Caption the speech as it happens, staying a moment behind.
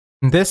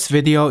This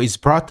video is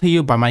brought to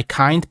you by my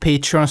kind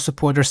Patreon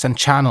supporters and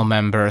channel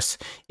members.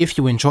 If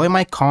you enjoy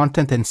my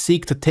content and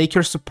seek to take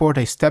your support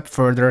a step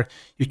further,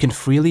 you can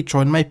freely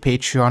join my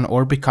Patreon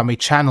or become a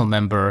channel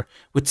member,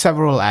 with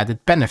several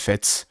added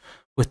benefits.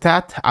 With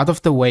that out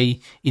of the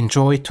way,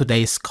 enjoy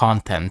today's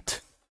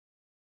content.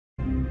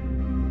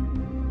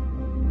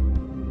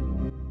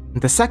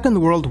 The Second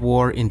World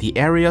War in the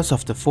areas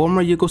of the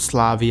former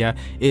Yugoslavia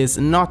is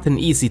not an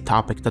easy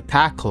topic to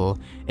tackle,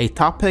 a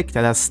topic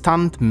that has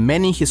stunned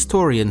many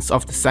historians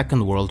of the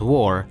Second World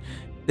War.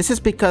 This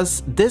is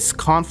because this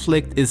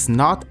conflict is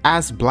not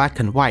as black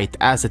and white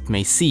as it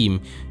may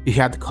seem. You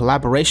had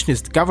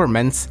collaborationist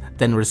governments,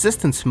 then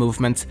resistance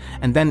movements,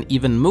 and then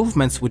even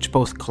movements which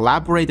both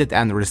collaborated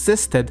and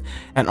resisted,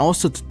 and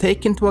also to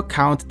take into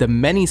account the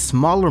many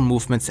smaller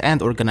movements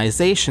and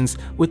organizations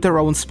with their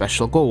own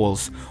special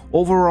goals.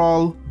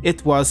 Overall,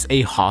 it was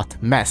a hot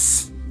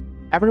mess.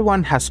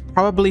 Everyone has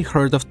probably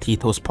heard of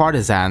Tito's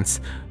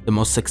Partisans, the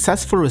most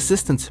successful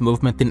resistance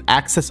movement in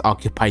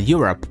Axis-occupied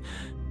Europe.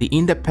 The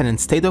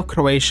independent state of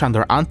Croatia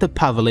under Ante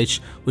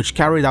Pavelić, which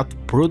carried out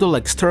brutal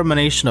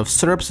extermination of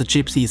Serbs,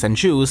 Gypsies and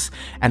Jews,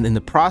 and in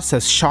the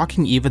process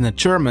shocking even the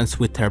Germans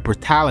with their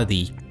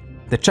brutality.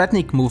 The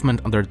Chetnik movement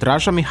under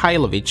Draža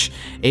Mihailović,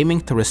 aiming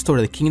to restore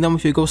the Kingdom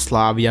of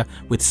Yugoslavia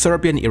with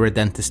Serbian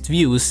irredentist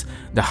views,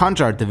 the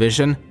Handzar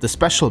division, the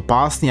special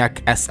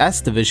Bosniak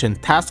SS division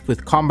tasked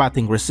with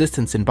combating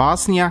resistance in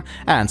Bosnia,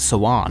 and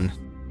so on.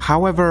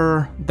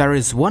 However, there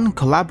is one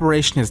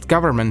collaborationist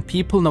government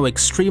people know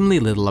extremely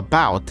little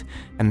about,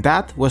 and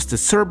that was the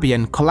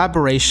Serbian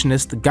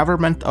Collaborationist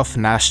Government of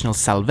National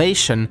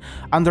Salvation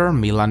under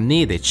Milan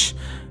Nedic.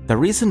 The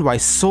reason why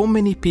so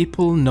many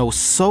people know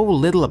so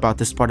little about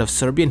this part of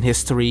Serbian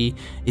history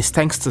is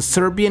thanks to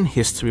Serbian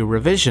history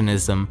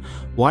revisionism,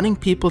 wanting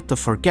people to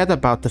forget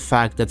about the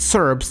fact that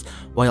Serbs,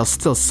 while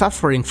still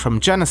suffering from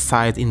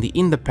genocide in the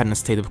independent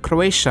state of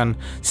Croatia,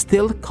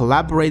 still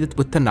collaborated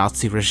with the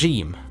Nazi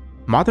regime.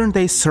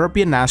 Modern-day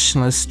Serbian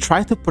nationalists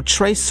try to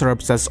portray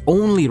Serbs as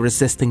only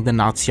resisting the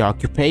Nazi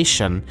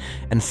occupation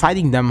and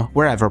fighting them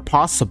wherever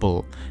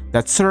possible,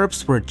 that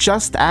Serbs were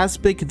just as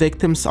big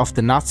victims of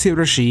the Nazi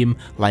regime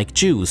like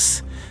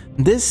Jews.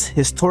 This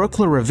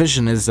historical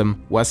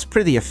revisionism was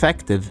pretty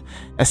effective,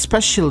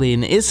 especially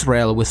in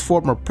Israel with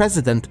former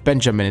President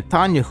Benjamin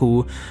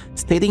Netanyahu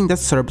stating that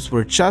Serbs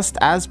were just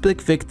as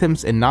big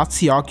victims in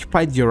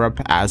Nazi-occupied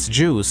Europe as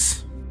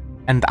Jews.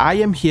 And I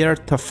am here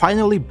to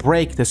finally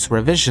break this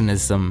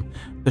revisionism,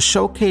 to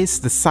showcase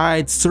the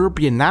side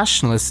Serbian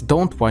nationalists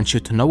don't want you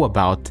to know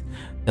about,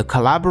 the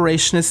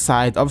collaborationist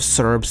side of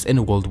Serbs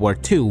in World War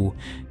II,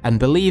 and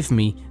believe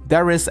me,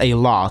 there is a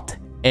lot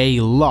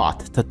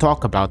to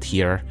talk about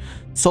here.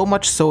 So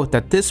much so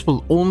that this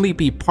will only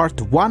be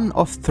part 1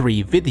 of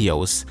 3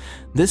 videos.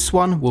 This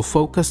one will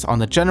focus on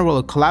the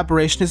general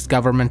collaborationist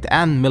government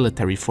and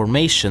military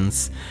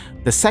formations.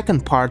 The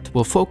second part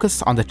will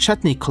focus on the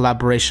Chetnik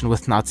collaboration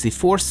with Nazi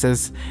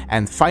forces,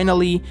 and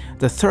finally,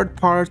 the third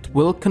part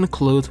will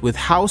conclude with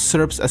how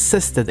Serbs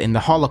assisted in the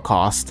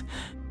Holocaust.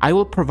 I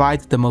will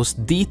provide the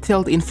most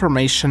detailed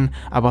information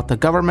about the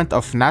Government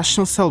of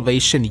National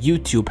Salvation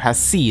YouTube has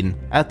seen,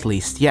 at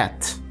least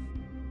yet.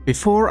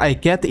 Before I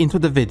get into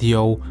the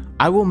video,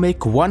 I will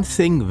make one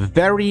thing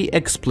very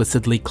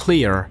explicitly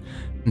clear.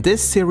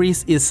 This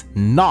series is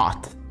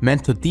not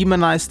meant to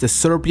demonize the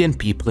Serbian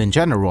people in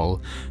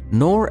general,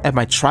 nor am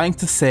I trying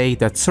to say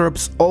that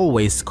Serbs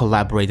always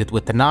collaborated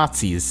with the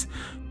Nazis.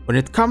 When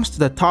it comes to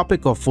the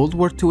topic of World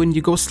War II in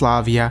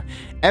Yugoslavia,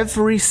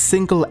 every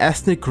single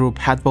ethnic group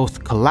had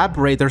both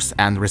collaborators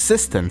and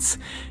resistance,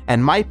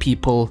 and my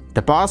people,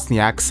 the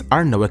Bosniaks,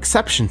 are no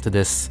exception to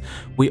this.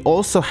 We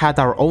also had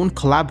our own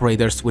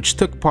collaborators which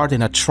took part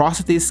in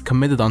atrocities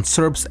committed on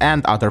Serbs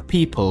and other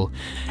people,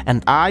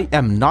 and I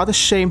am not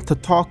ashamed to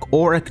talk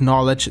or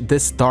acknowledge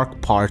this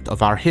dark part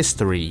of our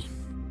history.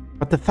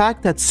 But the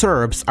fact that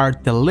Serbs are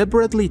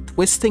deliberately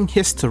twisting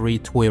history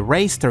to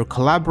erase their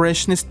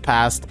collaborationist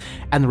past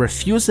and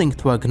refusing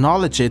to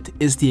acknowledge it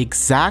is the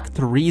exact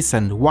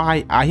reason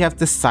why I have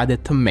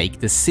decided to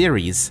make this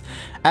series.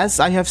 As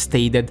I have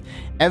stated,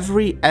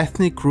 every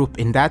ethnic group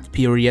in that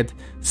period,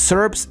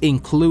 Serbs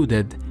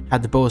included,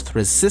 had both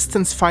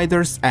resistance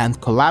fighters and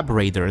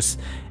collaborators,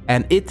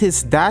 and it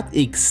is that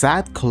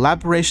exact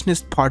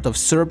collaborationist part of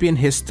Serbian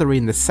history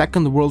in the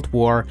Second World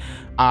War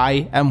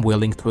I am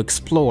willing to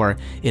explore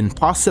in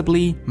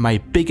possibly my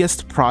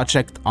biggest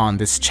project on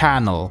this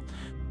channel.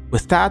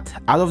 With that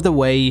out of the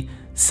way,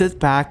 sit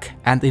back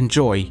and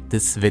enjoy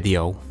this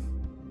video.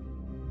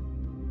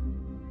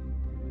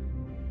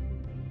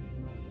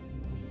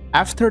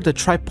 After the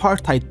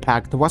Tripartite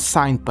Pact was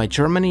signed by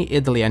Germany,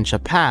 Italy and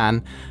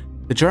Japan,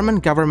 the German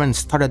government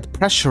started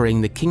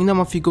pressuring the Kingdom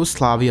of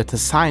Yugoslavia to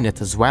sign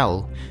it as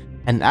well,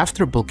 and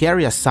after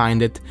Bulgaria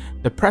signed it,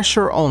 the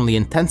pressure only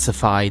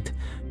intensified.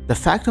 The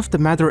fact of the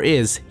matter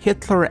is,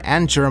 Hitler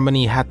and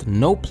Germany had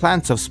no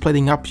plans of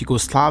splitting up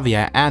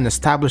Yugoslavia and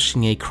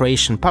establishing a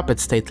Croatian puppet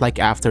state like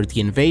after the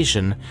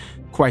invasion.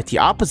 Quite the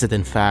opposite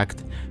in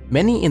fact.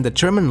 Many in the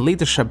German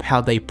leadership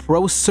held a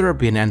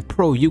pro-Serbian and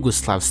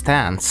pro-Yugoslav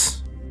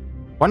stance.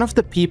 One of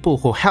the people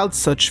who held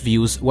such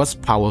views was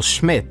Paul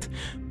Schmidt,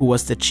 who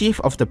was the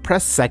chief of the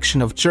press section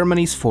of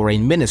Germany's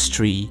foreign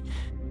ministry.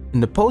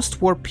 In the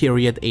post-war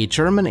period, a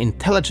German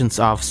intelligence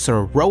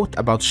officer wrote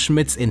about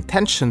Schmidt's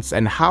intentions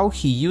and how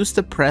he used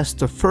the press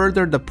to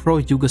further the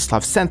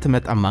pro-Yugoslav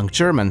sentiment among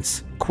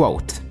Germans.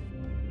 Quote,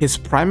 his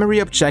primary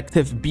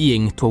objective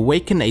being to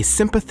awaken a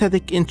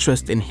sympathetic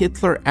interest in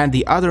Hitler and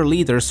the other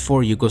leaders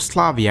for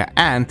Yugoslavia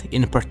and,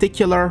 in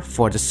particular,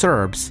 for the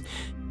Serbs.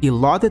 He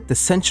lauded the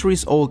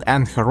centuries-old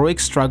and heroic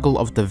struggle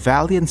of the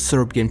valiant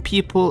Serbian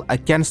people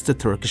against the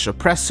Turkish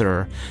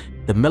oppressor,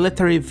 the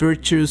military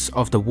virtues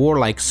of the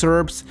warlike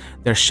Serbs,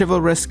 their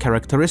chivalrous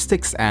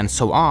characteristics, and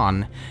so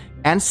on,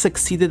 and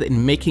succeeded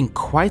in making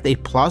quite a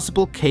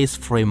plausible case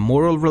for a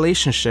moral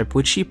relationship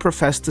which he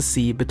professed to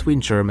see between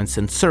Germans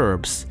and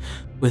Serbs.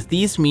 With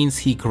these means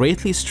he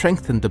greatly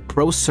strengthened the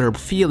pro-Serb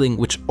feeling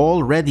which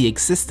already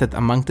existed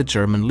among the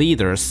German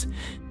leaders.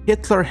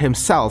 Hitler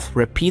himself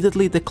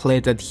repeatedly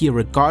declared that he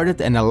regarded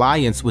an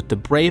alliance with the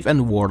brave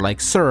and warlike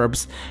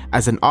Serbs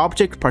as an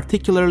object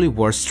particularly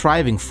worth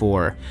striving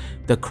for.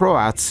 The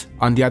Croats,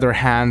 on the other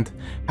hand,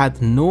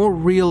 had no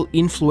real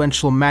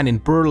influential man in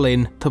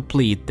Berlin to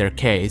plead their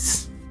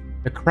case.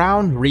 The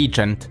Crown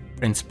Regent,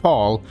 Prince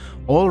Paul,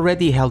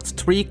 already held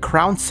 3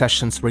 Crown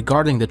sessions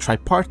regarding the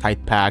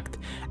Tripartite Pact,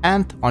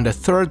 and on the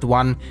third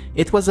one,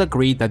 it was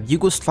agreed that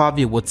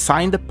Yugoslavia would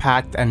sign the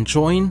pact and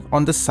join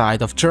on the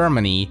side of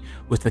Germany,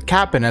 with the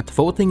cabinet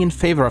voting in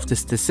favor of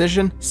this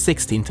decision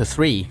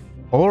 16-3.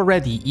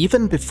 Already,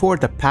 even before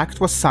the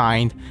pact was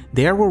signed,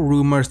 there were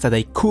rumors that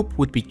a coup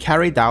would be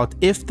carried out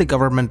if the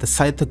government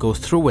decided to go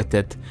through with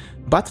it,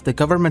 but the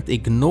government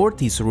ignored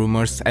these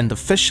rumors and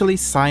officially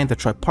signed the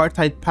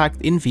Tripartite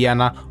Pact in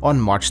Vienna on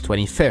March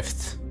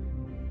 25th.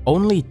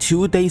 Only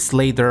 2 days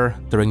later,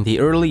 during the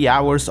early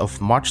hours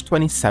of March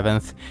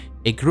 27th,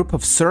 a group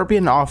of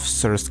Serbian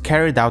officers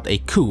carried out a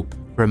coup,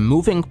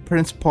 removing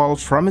Prince Paul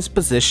from his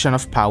position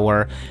of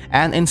power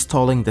and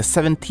installing the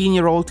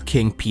 17-year-old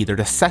King Peter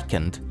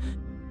II.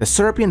 The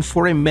Serbian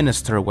foreign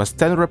minister was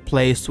then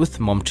replaced with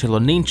Momcilo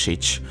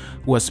Ninčić,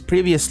 who was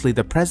previously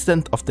the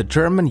president of the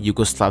German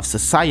Yugoslav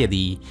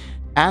Society,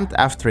 and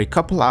after a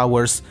couple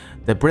hours,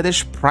 the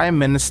British Prime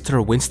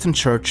Minister Winston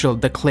Churchill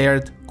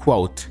declared,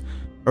 quote,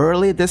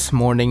 "Early this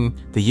morning,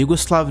 the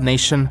Yugoslav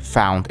nation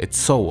found its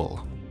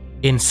soul."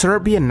 In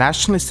Serbian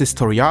nationalist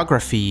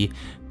historiography,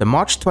 the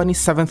March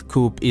 27th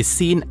coup is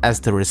seen as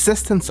the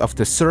resistance of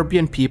the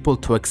Serbian people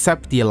to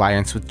accept the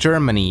alliance with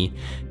Germany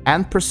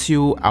and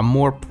pursue a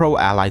more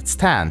pro-Allied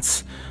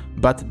stance.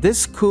 But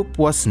this coup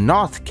was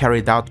not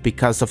carried out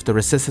because of the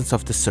resistance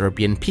of the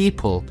Serbian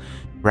people.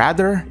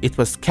 Rather, it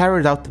was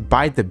carried out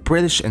by the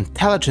British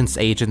intelligence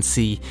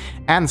agency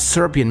and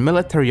Serbian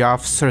military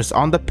officers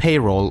on the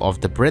payroll of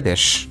the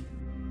British.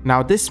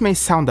 Now, this may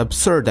sound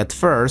absurd at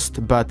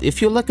first, but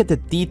if you look at the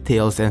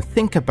details and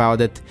think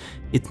about it,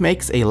 it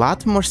makes a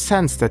lot more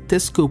sense that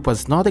this coup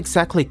was not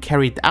exactly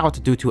carried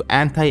out due to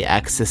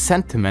anti-Axis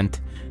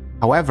sentiment.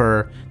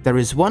 However, there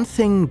is one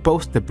thing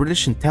both the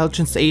British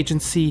intelligence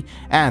agency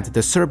and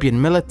the Serbian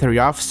military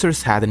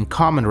officers had in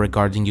common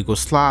regarding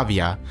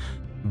Yugoslavia.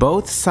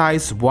 Both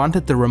sides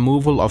wanted the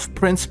removal of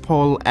Prince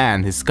Paul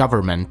and his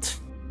government.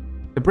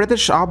 The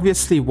British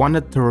obviously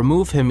wanted to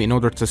remove him in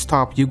order to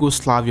stop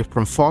Yugoslavia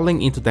from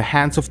falling into the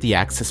hands of the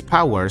Axis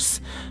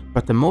powers,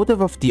 but the motive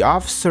of the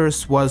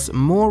officers was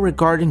more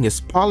regarding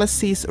his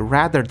policies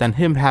rather than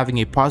him having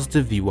a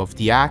positive view of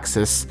the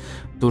Axis.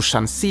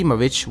 Dusan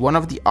Simovic, one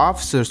of the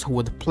officers who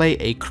would play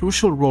a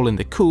crucial role in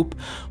the coup,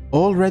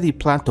 already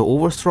planned to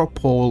overthrow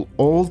Paul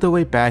all the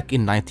way back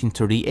in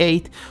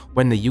 1938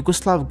 when the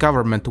Yugoslav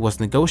government was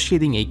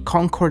negotiating a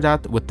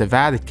concordat with the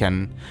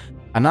Vatican.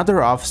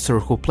 Another officer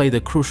who played a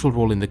crucial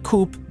role in the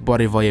coup,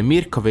 Borivoje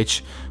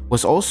Mirković,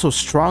 was also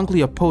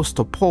strongly opposed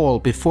to Paul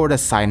before the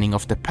signing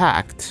of the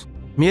pact.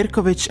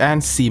 Mirković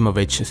and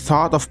Simovic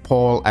thought of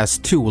Paul as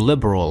too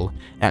liberal,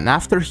 and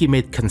after he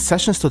made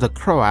concessions to the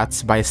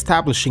Croats by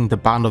establishing the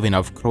Banovina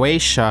of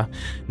Croatia,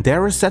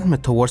 their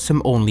resentment towards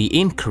him only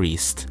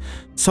increased.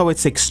 So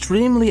it's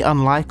extremely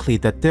unlikely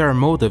that their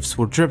motives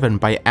were driven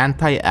by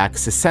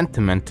anti-Axis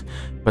sentiment,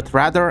 but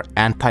rather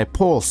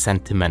anti-Paul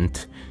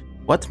sentiment.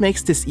 What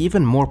makes this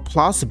even more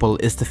plausible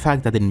is the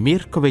fact that in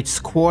Mirkovic's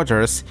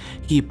quarters,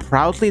 he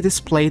proudly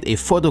displayed a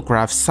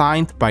photograph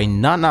signed by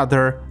none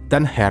other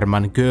than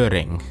Hermann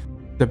Göring.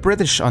 The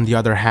British, on the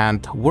other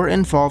hand, were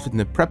involved in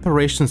the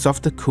preparations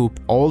of the coup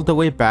all the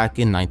way back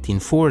in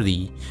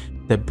 1940.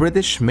 The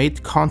British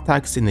made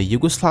contacts in the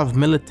Yugoslav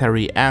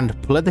military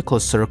and political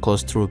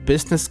circles through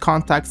business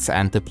contacts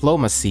and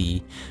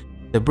diplomacy.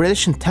 The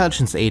British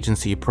intelligence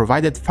agency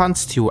provided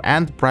funds to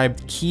and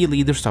bribed key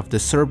leaders of the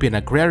Serbian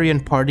Agrarian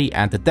Party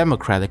and the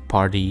Democratic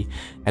Party,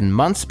 and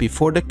months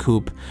before the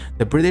coup,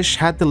 the British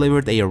had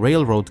delivered a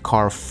railroad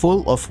car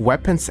full of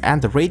weapons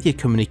and radio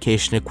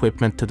communication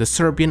equipment to the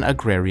Serbian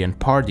Agrarian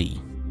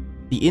Party.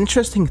 The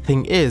interesting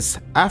thing is,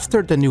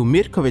 after the new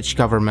Mirković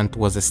government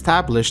was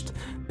established,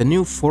 the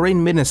new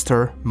foreign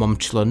minister,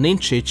 Momčilo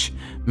Ninčić,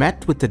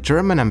 met with the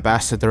German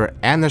ambassador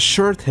and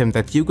assured him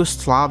that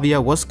Yugoslavia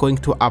was going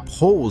to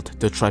uphold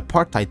the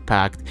Tripartite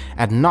Pact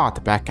and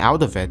not back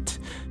out of it.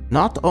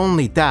 Not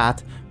only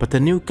that, but the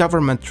new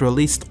government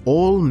released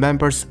all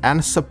members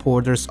and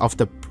supporters of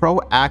the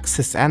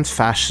pro-Axis and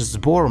fascist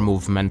Boer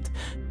movement,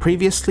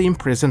 previously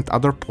imprisoned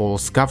under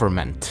Paul's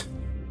government.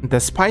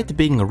 Despite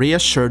being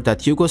reassured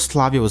that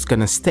Yugoslavia was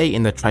gonna stay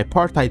in the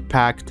Tripartite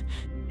Pact,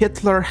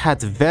 Hitler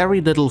had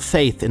very little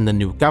faith in the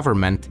new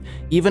government,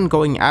 even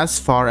going as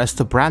far as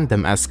to brand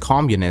them as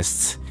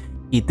communists.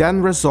 He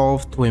then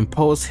resolved to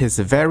impose his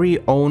very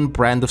own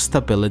brand of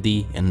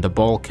stability in the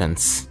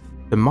Balkans.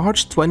 The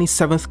March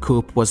 27th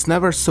coup was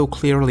never so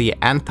clearly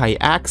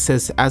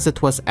anti-Axis as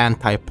it was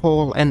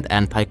anti-Pole and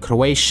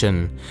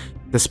anti-Croatian.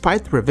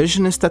 Despite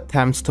revisionist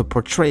attempts to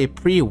portray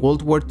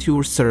pre-World War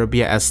II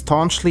Serbia as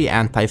staunchly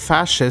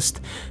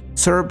anti-fascist,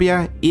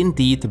 Serbia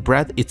indeed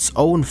bred its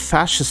own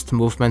fascist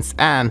movements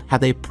and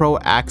had a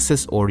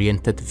pro-Axis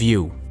oriented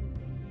view.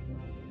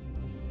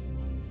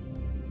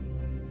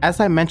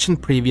 As I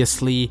mentioned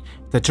previously,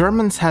 the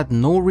Germans had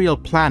no real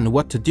plan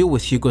what to do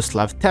with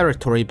Yugoslav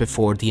territory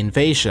before the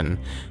invasion,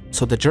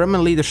 so the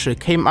German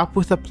leadership came up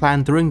with a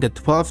plan during the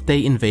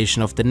 12-day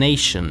invasion of the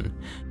nation.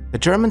 The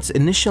Germans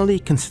initially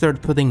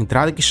considered putting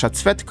Dragiša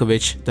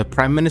Cvetković, the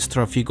Prime Minister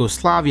of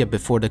Yugoslavia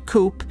before the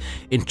coup,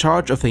 in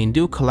charge of a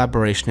new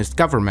collaborationist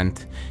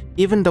government.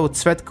 Even though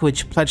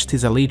Cvetković pledged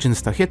his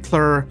allegiance to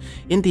Hitler,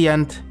 in the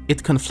end,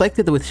 it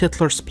conflicted with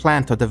Hitler's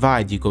plan to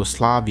divide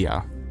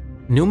Yugoslavia.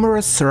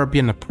 Numerous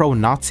Serbian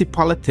pro-Nazi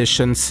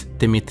politicians,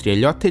 Dimitrije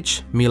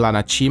Ljotic, Milan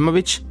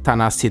Aćimović,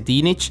 Tanas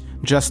Jedinić,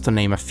 just to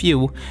name a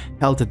few,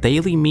 held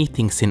daily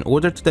meetings in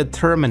order to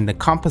determine the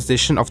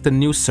composition of the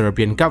new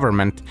Serbian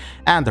government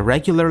and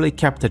regularly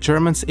kept the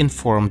Germans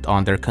informed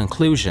on their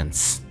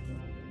conclusions.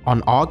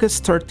 On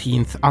August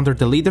 13th, under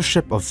the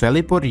leadership of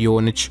Velibor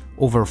Jonić,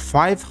 over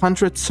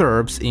 500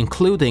 Serbs,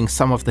 including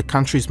some of the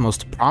country's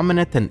most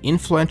prominent and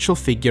influential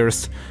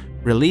figures,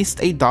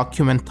 released a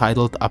document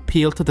titled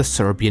Appeal to the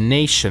Serbian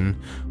Nation,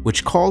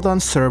 which called on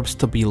Serbs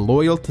to be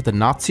loyal to the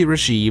Nazi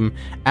regime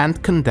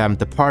and condemned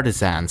the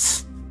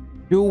partisans.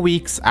 2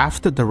 weeks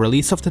after the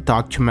release of the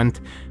document,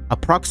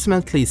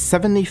 approximately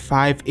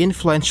 75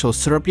 influential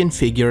Serbian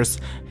figures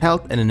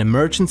held an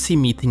emergency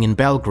meeting in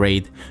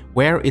Belgrade,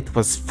 where it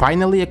was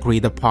finally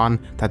agreed upon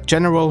that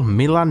General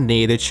Milan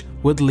Nedic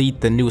would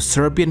lead the new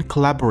Serbian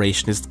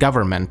Collaborationist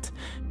government,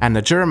 and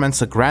the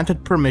Germans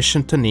granted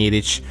permission to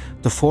Nedic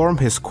to form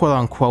his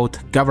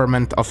quote-unquote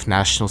government of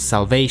national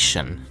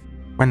salvation.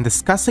 When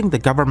discussing the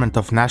government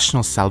of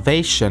national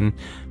salvation,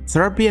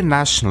 Serbian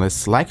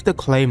nationalists like to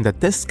claim that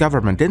this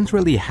government didn't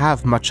really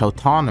have much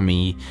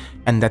autonomy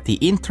and that the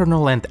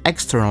internal and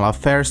external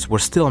affairs were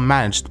still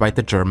managed by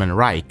the German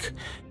Reich,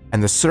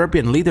 and the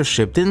Serbian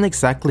leadership didn't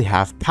exactly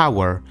have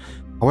power.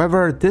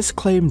 However, this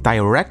claim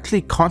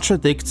directly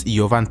contradicts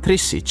Jovan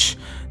Trisic,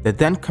 the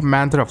then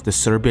commander of the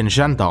Serbian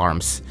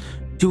gendarmes.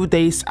 2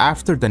 days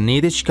after the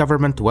Nedic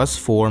government was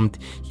formed,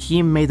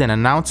 he made an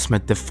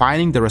announcement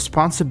defining the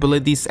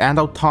responsibilities and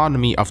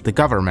autonomy of the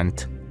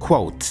government.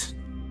 Quote,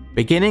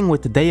 "Beginning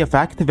with the day of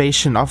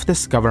activation of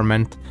this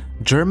government,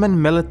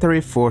 German military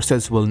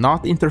forces will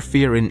not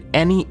interfere in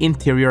any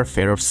interior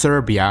affair of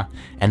Serbia,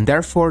 and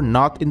therefore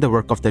not in the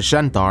work of the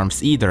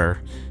gendarmes either.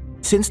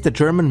 Since the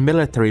German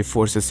military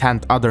forces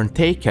had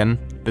undertaken,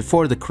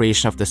 before the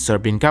creation of the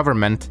Serbian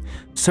government,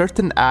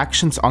 certain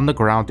actions on the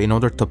ground in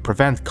order to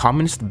prevent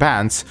communist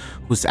bands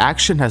whose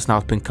action has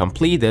not been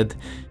completed,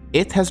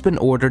 it has been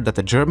ordered that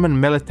the German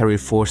military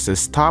forces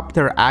stop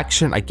their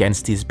action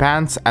against these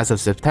bands as of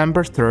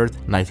September 3rd,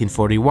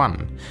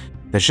 1941.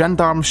 The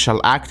gendarmes shall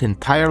act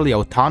entirely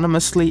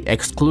autonomously,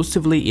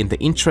 exclusively in the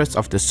interests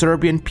of the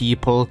Serbian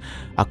people,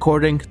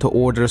 according to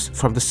orders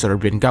from the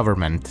Serbian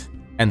government."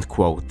 End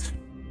quote.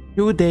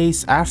 2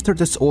 days after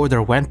this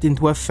order went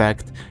into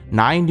effect,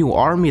 9 new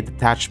army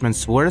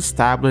detachments were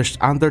established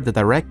under the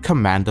direct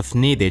command of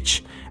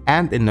Nedic,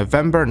 and in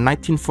November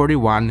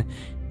 1941,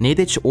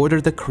 Nedic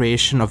ordered the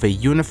creation of a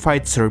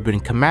unified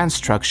Serbian command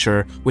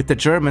structure, with the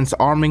Germans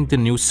arming the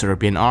new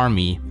Serbian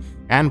army.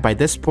 And by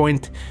this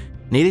point,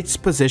 Nedic's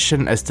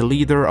position as the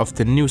leader of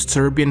the new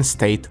Serbian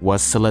state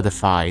was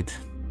solidified.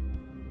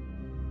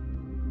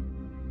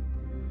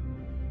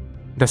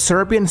 The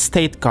Serbian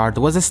State Guard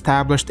was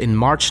established in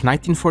March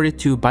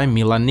 1942 by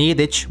Milan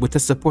Nedic with the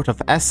support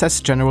of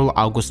SS General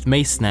August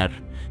Meissner.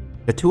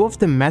 The two of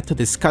them met to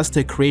discuss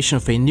the creation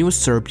of a new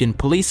Serbian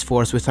police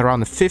force with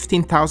around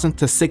 15,000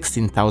 to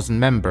 16,000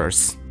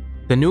 members.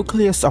 The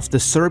nucleus of the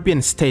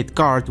Serbian State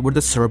Guard were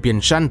the Serbian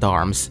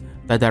gendarmes,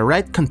 the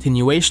direct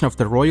continuation of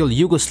the Royal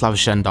Yugoslav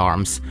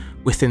gendarmes.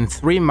 Within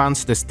 3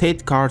 months, the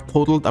State Guard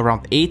totaled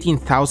around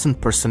 18,000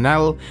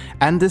 personnel,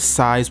 and this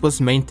size was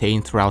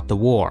maintained throughout the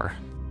war.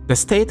 The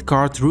State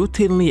Guard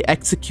routinely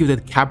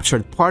executed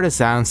captured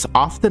partisans,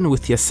 often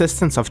with the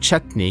assistance of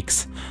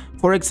Chetniks.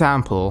 For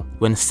example,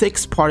 when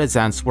 6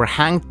 partisans were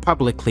hanged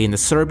publicly in the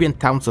Serbian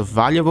towns of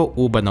Valjevo,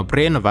 Uban, and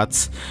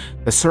Obrenovac,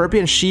 the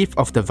Serbian chief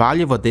of the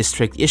Valjevo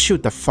district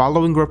issued the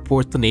following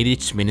report to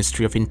Nedic's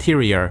Ministry of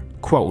Interior,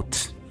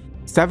 quote,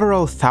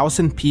 "Several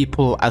thousand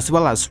people as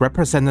well as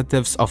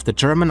representatives of the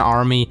German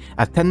army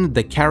attended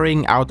the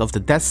carrying out of the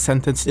death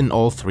sentence in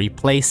all 3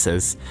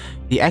 places.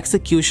 The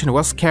execution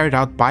was carried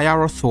out by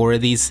our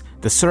authorities,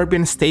 the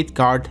Serbian State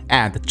Guard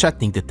and the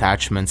Chetnik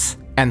detachments."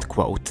 End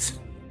quote.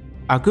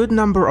 A good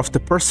number of the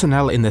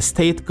personnel in the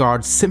State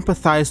Guard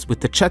sympathized with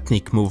the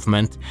Chetnik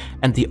movement,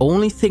 and the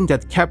only thing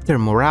that kept their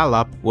morale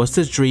up was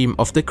the dream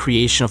of the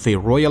creation of a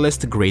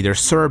royalist Greater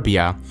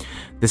Serbia.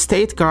 The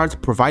State Guard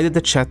provided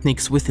the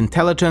Chetniks with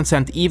intelligence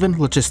and even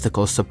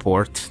logistical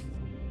support.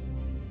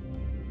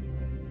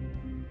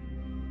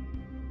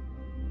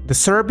 The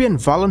Serbian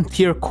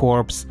Volunteer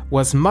Corps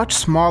was much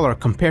smaller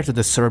compared to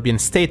the Serbian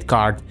State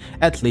Guard,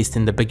 at least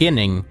in the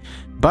beginning,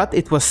 but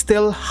it was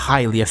still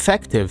highly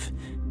effective.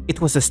 It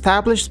was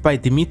established by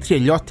Dimitrije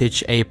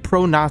Ljotic, a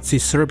pro-Nazi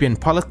Serbian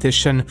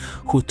politician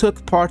who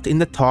took part in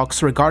the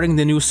talks regarding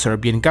the new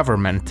Serbian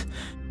government.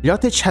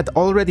 Ljotic had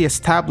already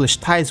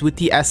established ties with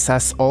the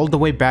SS all the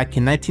way back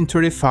in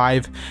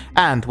 1935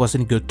 and was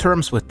in good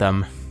terms with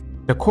them.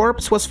 The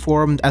corps was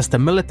formed as the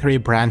military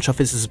branch of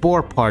his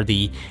Zbor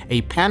party,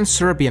 a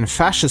pan-Serbian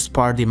fascist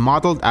party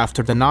modeled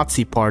after the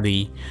Nazi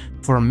party.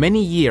 For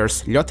many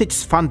years,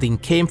 Ljotic's funding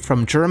came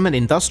from German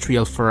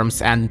industrial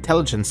firms and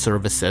intelligence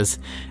services,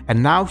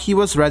 and now he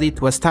was ready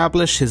to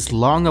establish his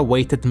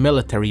long-awaited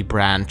military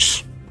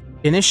branch.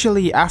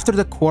 Initially, after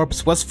the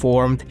corps was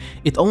formed,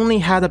 it only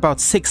had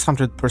about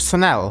 600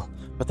 personnel,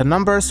 but the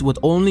numbers would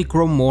only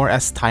grow more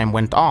as time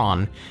went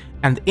on,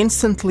 and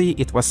instantly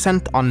it was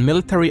sent on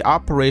military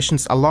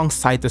operations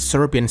alongside the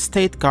Serbian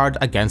State Guard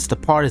against the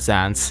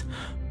partisans.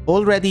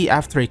 Already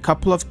after a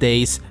couple of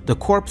days, the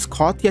corps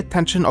caught the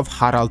attention of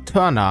Harald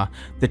Törner,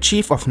 the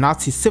chief of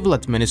Nazi civil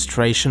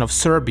administration of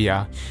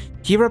Serbia.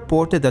 He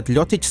reported that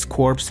Ljotic's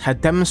corps had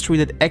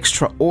demonstrated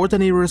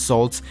extraordinary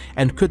results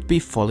and could be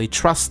fully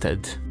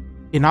trusted.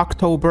 In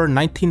October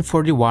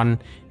 1941,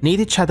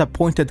 Nedic had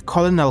appointed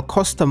Colonel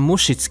Kosta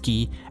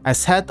Mušicki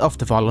as head of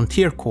the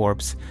volunteer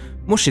corps.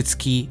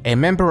 Mušicki, a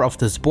member of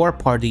the Zbor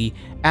party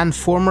and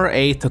former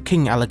aide to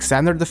King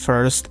Alexander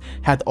I,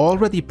 had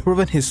already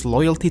proven his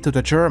loyalty to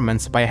the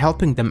Germans by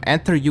helping them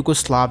enter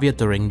Yugoslavia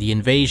during the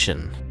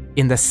invasion.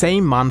 In the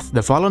same month,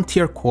 the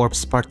volunteer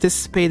corps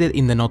participated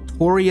in the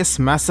notorious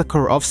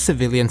massacre of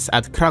civilians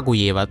at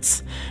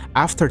Kragujevac,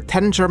 after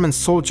 10 German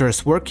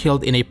soldiers were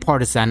killed in a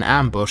partisan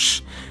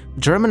ambush.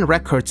 German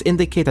records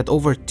indicate that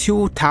over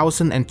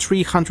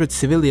 2,300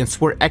 civilians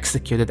were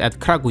executed at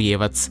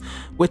Kragujevac,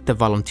 with the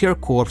volunteer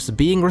corps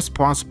being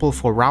responsible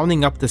for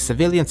rounding up the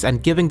civilians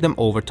and giving them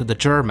over to the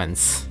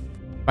Germans.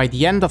 By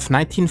the end of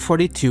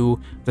 1942,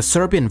 the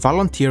Serbian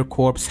Volunteer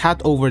Corps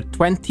had over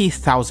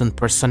 20,000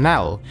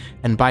 personnel,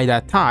 and by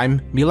that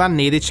time, Milan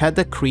Nedic had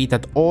decreed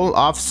that all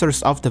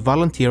officers of the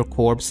Volunteer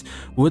Corps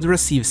would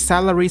receive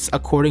salaries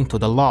according to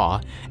the law,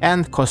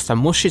 and Kosta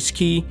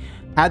Mušicki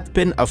had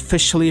been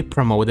officially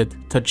promoted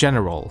to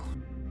general.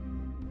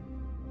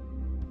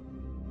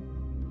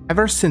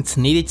 Ever since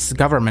Nedic's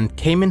government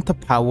came into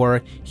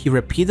power, he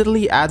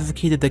repeatedly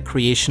advocated the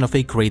creation of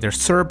a Greater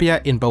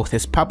Serbia in both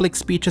his public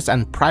speeches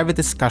and private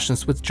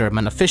discussions with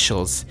German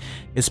officials.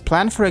 His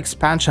plan for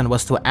expansion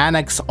was to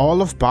annex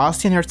all of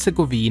Bosnia and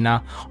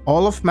Herzegovina,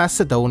 all of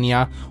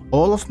Macedonia,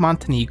 all of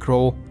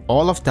Montenegro,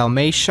 all of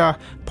Dalmatia,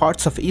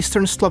 parts of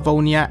Eastern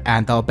Slavonia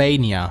and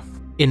Albania.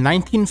 In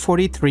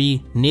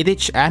 1943,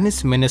 Nedic and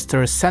his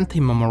ministers sent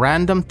a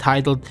memorandum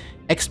titled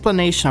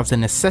Explanation of the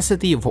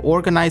Necessity of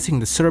Organizing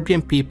the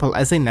Serbian People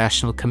as a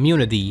National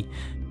Community.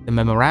 The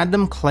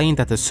memorandum claimed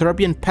that the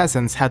Serbian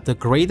peasants had the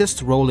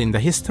greatest role in the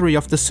history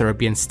of the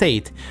Serbian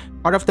state.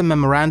 Part of the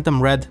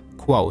memorandum read,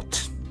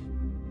 quote,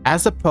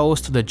 "As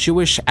opposed to the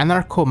Jewish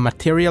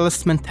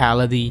anarcho-materialist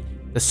mentality,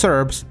 the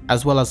Serbs,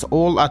 as well as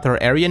all other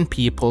Aryan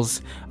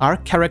peoples, are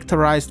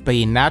characterized by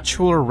a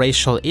natural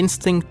racial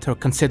instinct to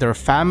consider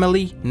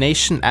family,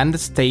 nation and the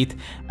state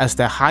as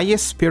the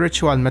highest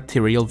spiritual and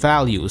material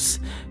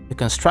values. The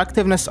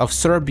constructiveness of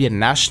Serbian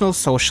National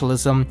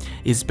Socialism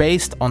is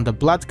based on the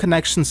blood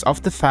connections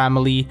of the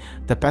family,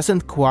 the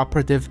peasant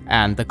cooperative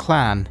and the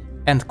clan."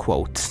 End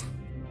quote.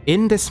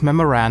 In this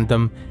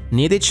memorandum,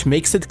 Nedic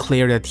makes it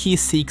clear that he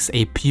seeks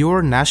a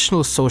pure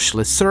National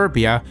Socialist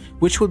Serbia,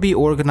 which would be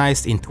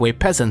organized into a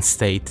peasant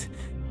state.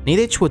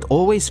 Nedic would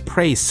always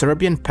praise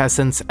Serbian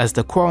peasants as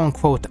the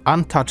quote-unquote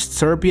untouched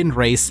Serbian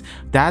race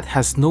that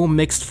has no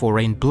mixed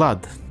foreign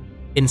blood.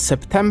 In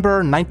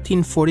September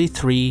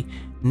 1943,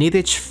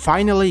 Nedic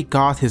finally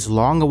got his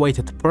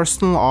long-awaited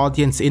personal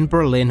audience in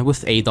Berlin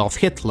with Adolf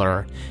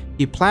Hitler.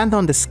 He planned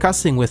on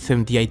discussing with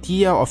him the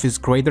idea of his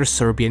Greater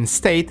Serbian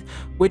state,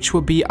 which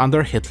would be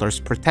under Hitler's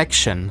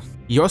protection.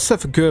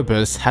 Joseph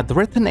Goebbels had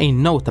written a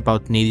note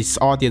about Nedic's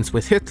audience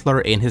with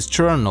Hitler in his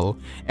journal,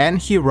 and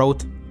he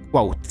wrote,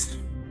 quote,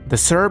 "The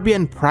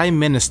Serbian Prime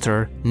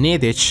Minister,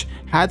 Nedic,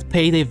 had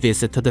paid a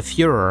visit to the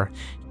Führer.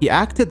 He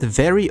acted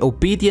very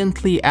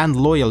obediently and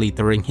loyally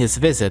during his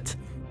visit.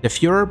 The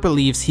Führer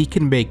believes he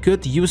can make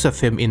good use of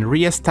him in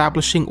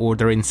re-establishing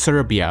order in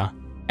Serbia."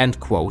 End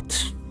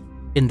quote.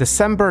 In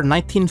December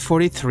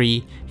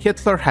 1943,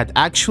 Hitler had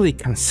actually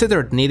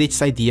considered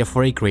Nedic's idea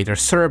for a Greater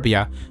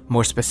Serbia,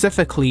 more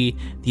specifically,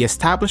 the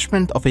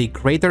establishment of a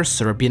Greater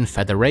Serbian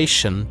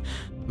Federation.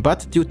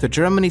 But due to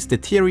Germany's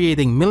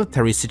deteriorating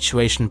military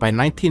situation by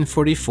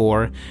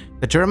 1944,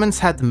 the Germans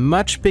had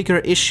much bigger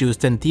issues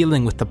than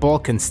dealing with the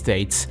Balkan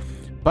states.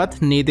 But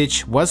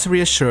Nedic was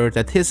reassured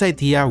that his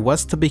idea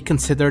was to be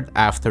considered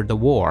after the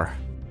war.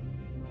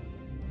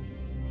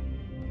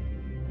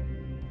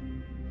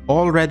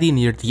 Already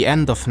near the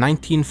end of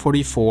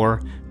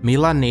 1944,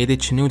 Milan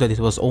Nedic knew that it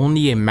was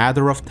only a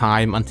matter of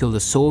time until the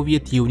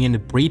Soviet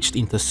Union breached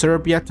into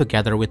Serbia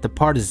together with the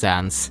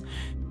Partisans.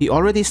 He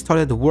already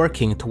started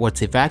working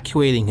towards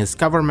evacuating his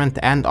government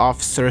and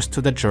officers to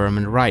the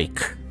German Reich.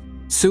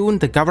 Soon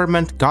the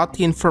government got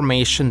the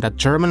information that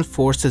German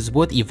forces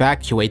would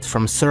evacuate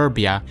from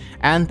Serbia,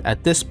 and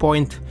at this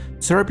point,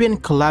 Serbian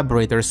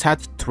collaborators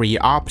had three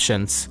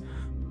options: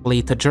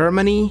 flee to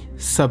Germany,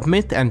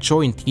 submit and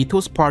join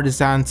Tito's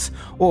partisans,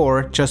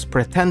 or just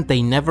pretend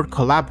they never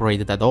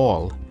collaborated at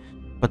all.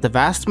 But the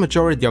vast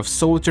majority of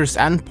soldiers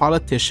and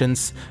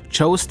politicians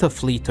chose to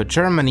flee to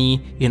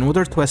Germany in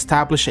order to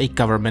establish a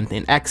government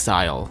in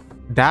exile.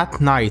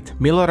 That night,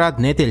 Milorad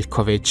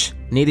Nedeljković,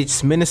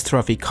 Nedic's Minister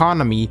of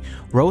Economy,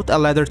 wrote a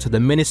letter to the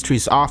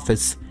ministry's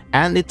office,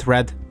 and it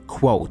read,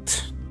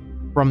 quote,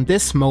 "From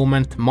this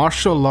moment,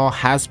 martial law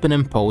has been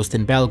imposed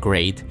in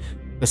Belgrade.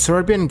 The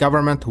Serbian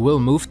government will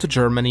move to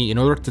Germany in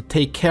order to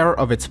take care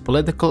of its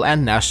political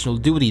and national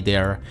duty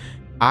there.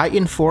 I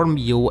inform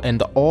you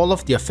and all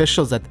of the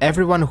officials that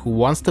everyone who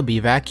wants to be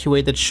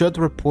evacuated should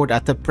report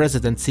at the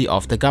presidency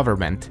of the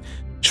government.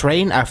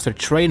 Train after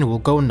train will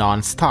go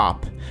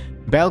non-stop.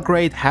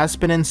 Belgrade has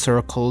been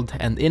encircled,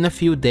 and in a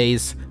few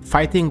days,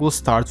 fighting will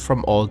start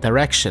from all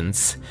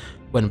directions.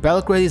 When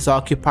Belgrade is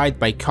occupied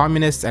by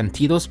communists and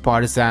Tito's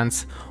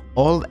partisans,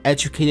 all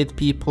educated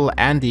people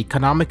and the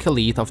economic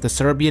elite of the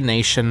Serbian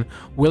nation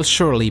will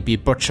surely be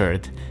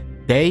butchered.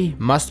 They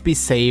must be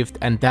saved,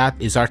 and that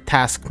is our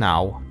task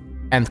now."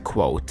 End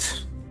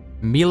quote.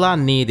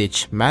 Milan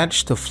Nedic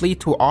managed to flee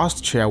to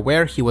Austria,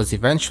 where he was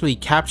eventually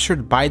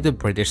captured by the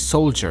British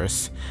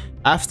soldiers.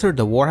 After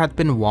the war had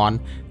been won,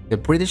 the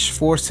British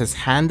forces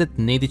handed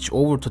Nedic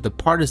over to the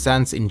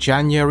partisans in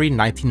January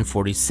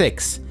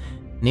 1946.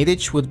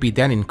 Nedic would be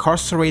then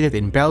incarcerated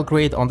in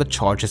Belgrade on the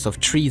charges of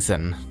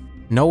treason.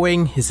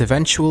 Knowing his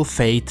eventual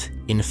fate,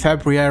 in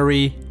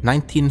February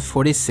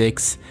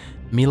 1946,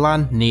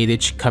 Milan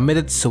Nedic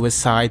committed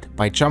suicide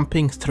by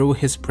jumping through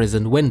his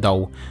prison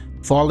window,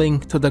 falling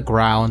to the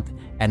ground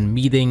and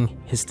meeting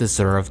his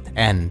deserved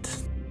end.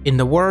 In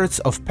the words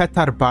of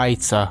Petar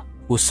Bajica,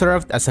 who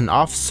served as an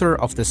officer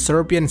of the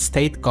Serbian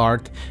State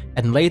Guard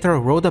and later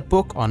wrote a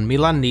book on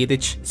Milan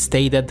Nedic,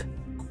 stated,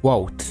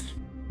 quote,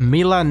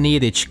 "Milan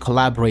Nedic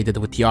collaborated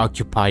with the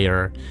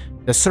occupier.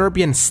 The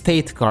Serbian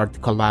State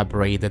Guard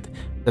collaborated,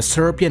 the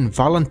Serbian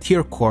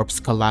Volunteer Corps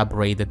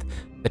collaborated,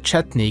 the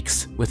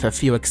Chetniks, with a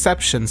few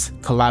exceptions,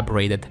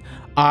 collaborated.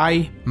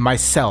 I,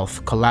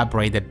 myself,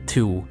 collaborated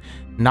too.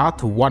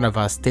 Not one of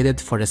us did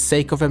it for the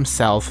sake of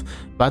himself,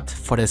 but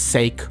for the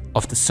sake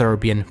of the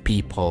Serbian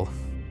people."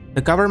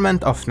 The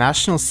government of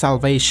national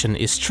salvation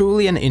is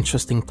truly an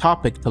interesting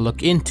topic to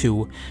look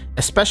into,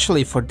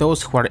 especially for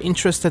those who are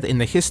interested in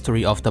the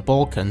history of the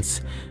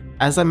Balkans.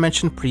 As I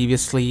mentioned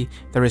previously,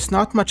 there is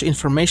not much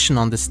information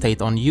on the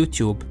state on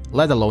YouTube,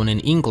 let alone in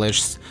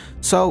English,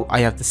 so I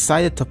have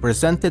decided to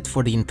present it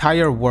for the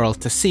entire world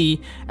to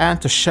see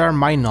and to share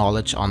my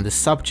knowledge on this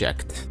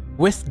subject.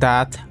 With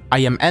that, I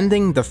am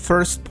ending the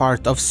first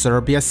part of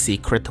Serbia's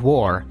secret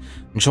war.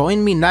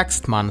 Join me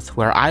next month,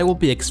 where I will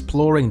be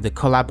exploring the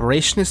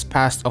collaborationist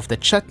past of the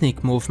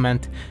Chetnik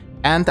movement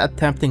and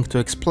attempting to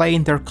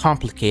explain their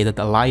complicated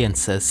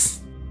alliances.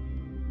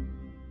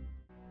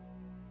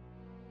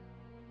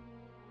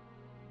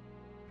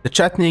 The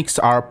Chetniks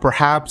are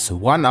perhaps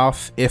one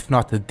of, if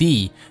not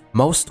the,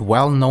 most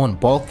well-known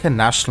Balkan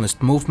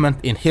nationalist movement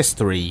in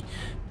history.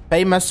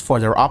 Famous for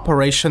their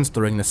operations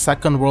during the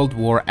Second World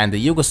War and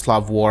the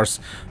Yugoslav wars,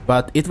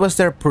 but it was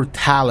their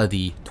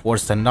brutality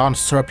towards the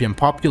non-Serbian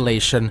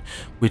population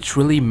which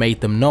really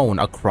made them known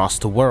across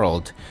the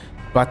world.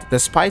 But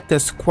despite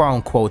this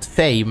quote-unquote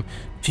fame,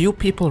 few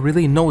people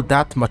really know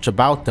that much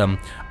about them,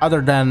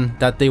 other than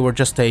that they were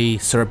just a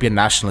Serbian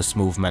nationalist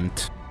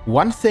movement.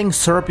 One thing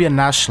Serbian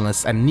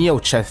nationalists and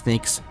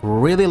neo-Chetniks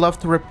really love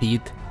to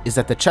repeat is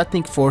that the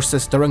Chetnik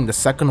forces during the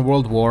Second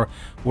World War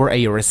were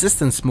a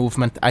resistance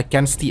movement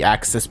against the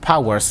Axis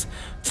powers,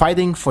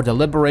 fighting for the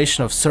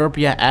liberation of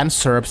Serbia and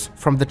Serbs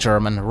from the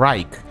German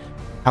Reich.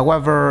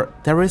 However,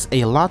 there is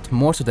a lot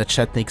more to the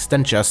Chetniks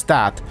than just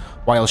that.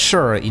 While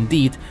sure,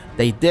 indeed,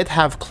 they did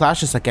have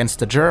clashes against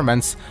the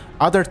Germans,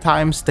 other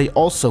times they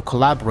also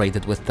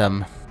collaborated with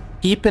them.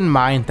 Keep in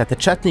mind that the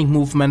Chetnik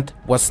movement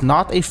was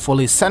not a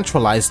fully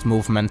centralized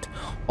movement.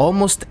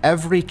 Almost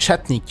every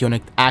Chetnik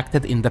unit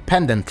acted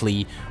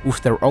independently,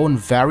 with their own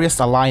various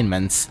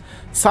alignments.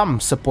 Some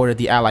supported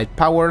the Allied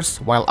powers,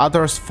 while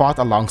others fought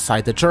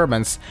alongside the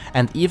Germans,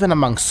 and even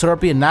among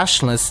Serbian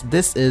nationalists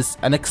this is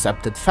an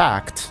accepted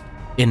fact.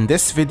 In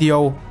this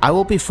video, I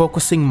will be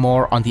focusing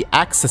more on the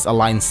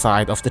Axis-aligned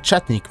side of the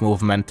Chetnik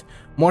movement,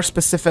 more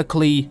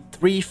specifically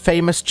 3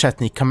 famous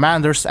Chetnik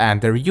commanders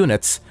and their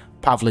units,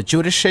 Pavle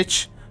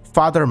Đurišić,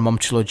 Father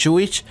Momčilo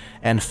Đujić,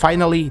 and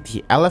finally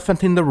the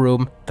elephant in the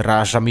room,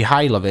 Draža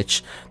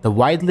Mihailović, the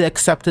widely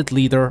accepted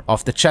leader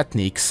of the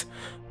Chetniks.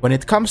 When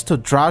it comes to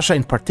Draža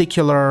in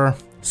particular,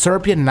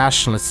 Serbian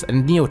nationalists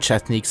and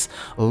neo-Chetniks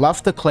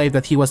love to claim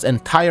that he was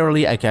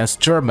entirely against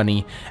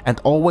Germany and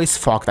always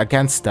fought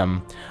against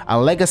them, a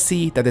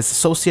legacy that is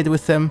associated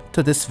with him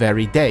to this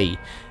very day.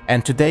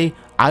 And today,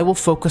 I will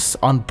focus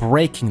on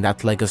breaking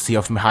that legacy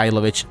of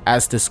Mihailović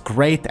as this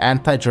great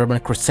anti-German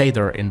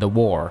crusader in the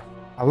war.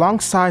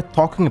 Alongside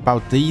talking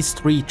about these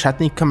 3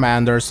 Chetnik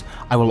commanders,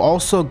 I will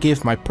also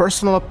give my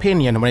personal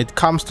opinion when it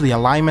comes to the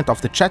alignment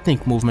of the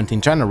Chetnik movement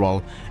in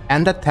general,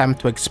 and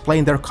attempt to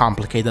explain their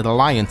complicated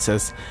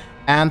alliances,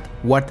 and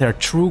what their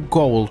true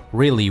goal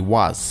really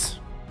was.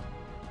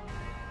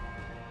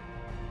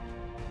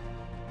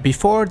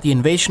 Before the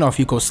invasion of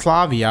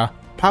Yugoslavia,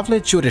 Pavle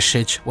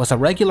Đurišić was a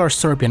regular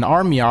Serbian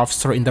army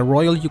officer in the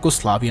Royal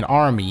Yugoslavian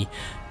Army.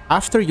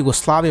 After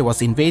Yugoslavia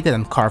was invaded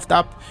and carved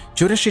up,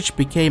 Đurišić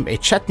became a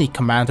Chetnik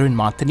commander in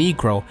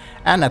Montenegro,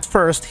 and at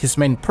first his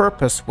main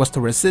purpose was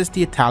to resist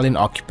the Italian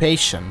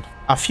occupation.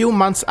 A few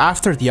months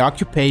after the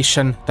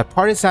occupation, the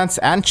Partisans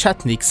and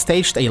Chetniks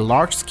staged a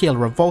large-scale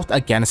revolt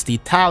against the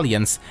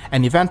Italians,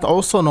 an event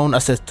also known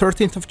as the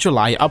 13th of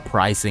July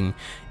Uprising.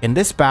 In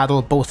this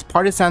battle, both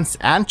Partisans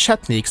and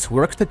Chetniks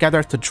worked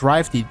together to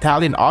drive the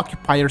Italian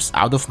occupiers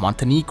out of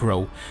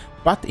Montenegro.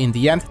 But in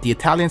the end, the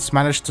Italians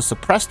managed to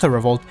suppress the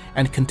revolt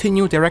and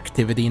continue their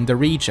activity in the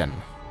region.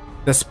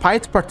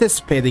 Despite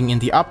participating in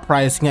the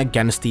uprising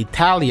against the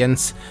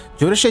Italians,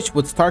 Đurišić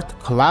would start to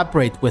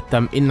collaborate with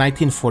them in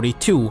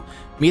 1942,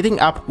 meeting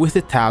up with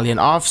Italian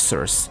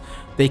officers.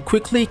 They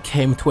quickly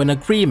came to an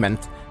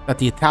agreement that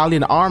the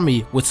Italian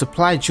army would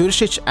supply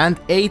Đurišić and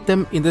aid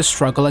them in the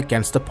struggle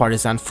against the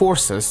partisan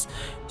forces.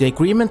 The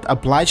agreement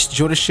obliged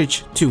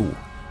Đurišić to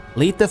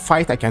lead the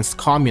fight against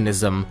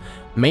communism,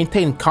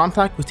 maintain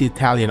contact with the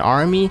Italian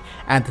army,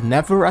 and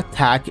never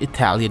attack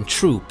Italian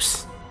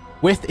troops.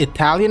 With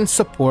Italian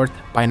support,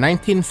 by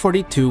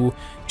 1942,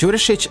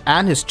 Đurišić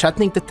and his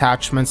Chetnik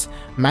detachments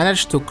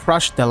managed to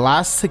crush the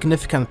last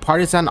significant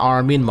partisan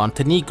army in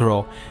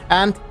Montenegro,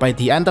 and by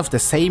the end of the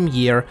same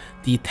year,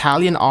 the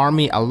Italian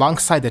army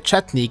alongside the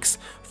Chetniks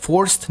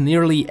forced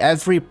nearly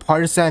every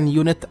partisan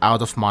unit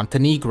out of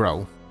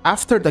Montenegro.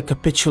 After the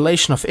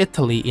capitulation of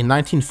Italy in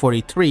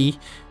 1943,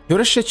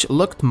 Đurišić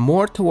looked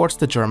more towards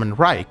the German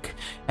Reich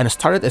and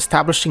started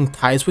establishing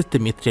ties with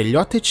Dimitrije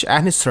Ljotic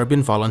and his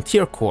Serbian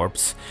Volunteer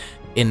Corps.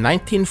 In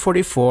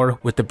 1944,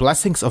 with the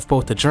blessings of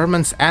both the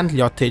Germans and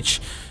Ljotic,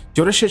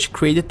 Đurišić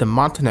created the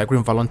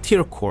Montenegrin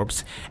Volunteer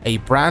Corps, a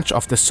branch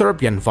of the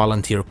Serbian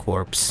Volunteer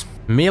Corps.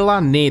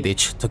 Milan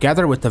Nedic,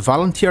 together with the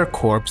Volunteer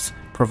Corps,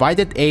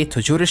 provided aid to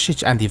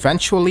Đurišić, and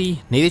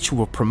eventually Nedic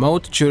will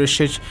promote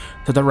Đurišić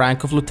to the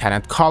rank of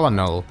Lieutenant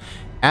Colonel,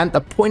 and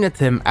appointed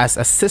him as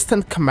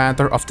assistant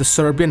commander of the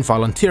Serbian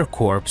Volunteer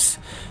Corps.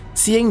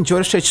 Seeing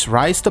Đurišić's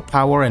rise to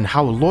power and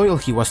how loyal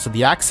he was to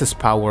the Axis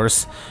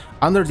powers,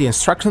 under the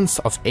instructions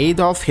of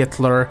Adolf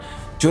Hitler,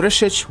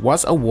 Đurišić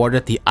was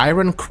awarded the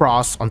Iron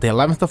Cross on the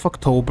 11th of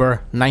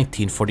October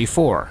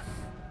 1944.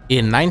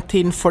 In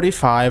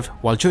 1945,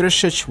 while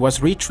Đurišić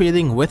was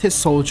retreating with his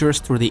soldiers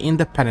through the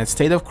independent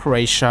state of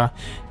Croatia,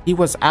 he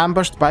was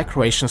ambushed by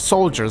Croatian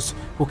soldiers,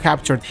 who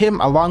captured him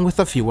along with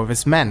a few of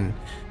his men.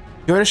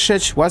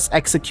 Đurišić was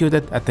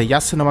executed at the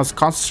Jasenovac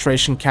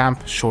concentration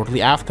camp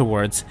shortly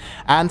afterwards,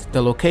 and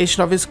the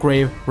location of his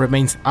grave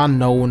remains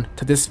unknown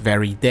to this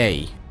very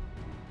day.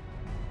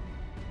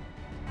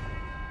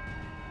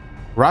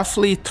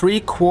 Roughly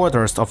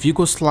 3/4 of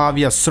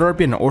Yugoslavia's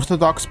Serbian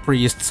Orthodox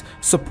priests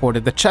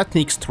supported the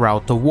Chetniks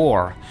throughout the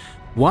war.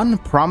 One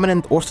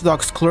prominent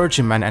Orthodox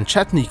clergyman and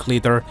Chetnik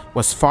leader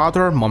was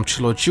Father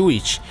Momčilo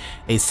Đujić,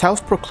 a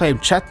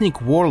self-proclaimed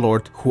Chetnik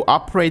warlord who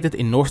operated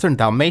in northern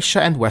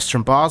Dalmatia and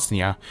western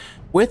Bosnia,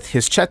 with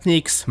his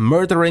Chetniks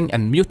murdering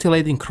and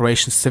mutilating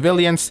Croatian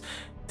civilians,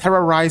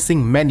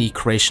 terrorizing many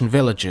Croatian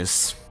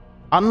villages.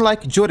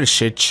 Unlike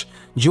Đurišić,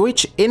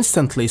 Đujić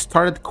instantly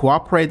started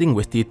cooperating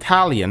with the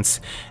Italians,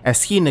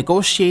 as he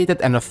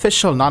negotiated an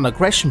official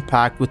non-aggression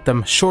pact with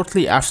them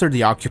shortly after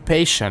the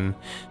occupation.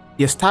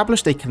 He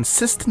established a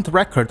consistent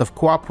record of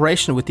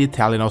cooperation with the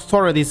Italian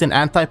authorities in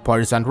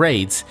anti-partisan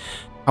raids.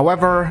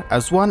 However,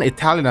 as one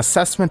Italian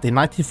assessment in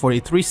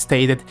 1943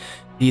 stated,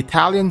 the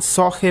Italians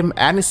saw him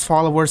and his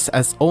followers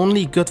as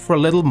only good for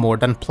little more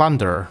than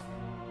plunder.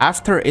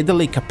 After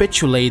Italy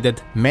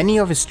capitulated, many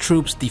of his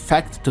troops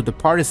defected to the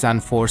partisan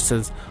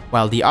forces,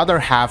 while the other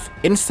half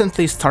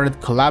instantly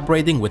started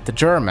collaborating with the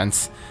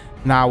Germans.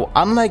 Now,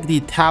 unlike the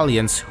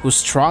Italians who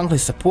strongly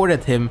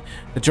supported him,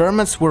 the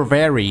Germans were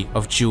wary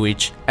of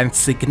Jujic and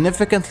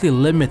significantly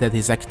limited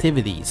his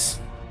activities.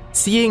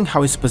 Seeing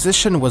how his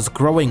position was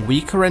growing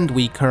weaker and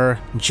weaker,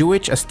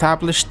 Jujic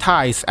established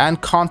ties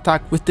and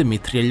contact with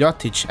Dimitrije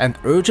Ljotic and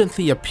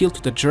urgently appealed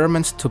to the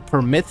Germans to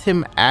permit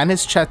him and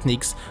his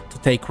Chetniks to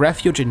take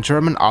refuge in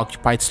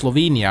German-occupied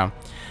Slovenia.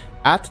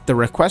 At the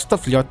request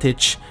of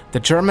Ljotic, the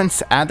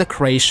Germans and the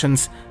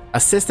Croatians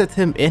assisted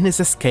him in his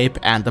escape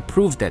and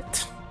approved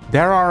it.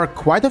 There are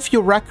quite a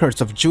few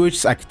records of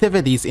Jujic's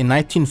activities in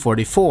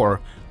 1944,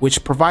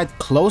 which provide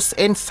close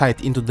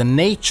insight into the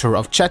nature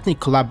of Chetnik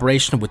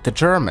collaboration with the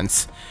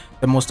Germans.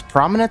 The most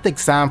prominent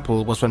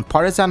example was when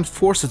partisan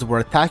forces were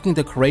attacking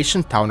the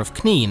Croatian town of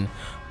Knin.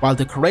 While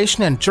the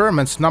Croatian and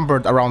Germans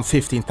numbered around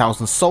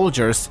 15,000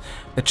 soldiers,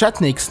 the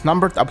Chetniks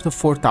numbered up to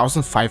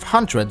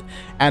 4,500,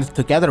 and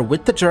together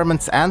with the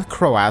Germans and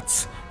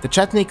Croats, the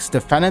Chetniks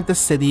defended the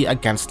city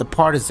against the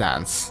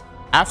partisans.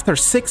 After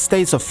 6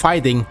 days of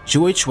fighting,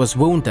 Jujic was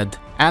wounded,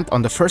 and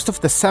on the 1st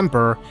of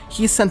December,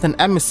 he sent an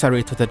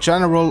emissary to the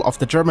general of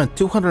the German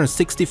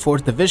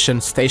 264th Division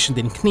stationed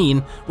in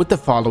Knin with the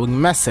following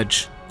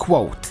message,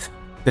 quote,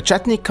 "The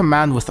Chetnik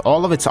command with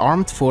all of its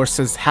armed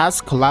forces has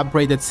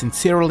collaborated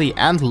sincerely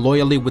and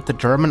loyally with the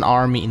German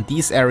army in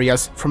these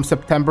areas from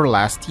September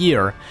last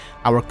year.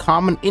 Our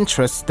common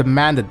interests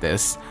demanded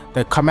this.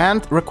 The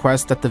command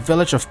requests that the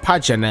village of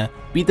Pajene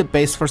be the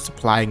base for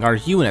supplying our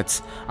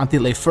units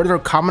until a further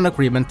common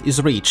agreement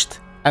is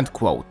reached." End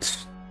quote.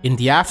 In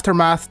the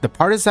aftermath, the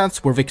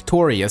partisans were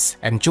victorious,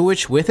 and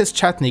Jujic with his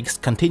Chetniks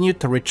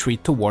continued to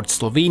retreat towards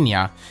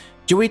Slovenia.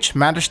 Jujic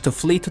managed to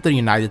flee to the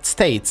United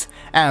States,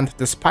 and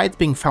despite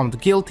being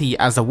found guilty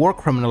as a war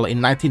criminal in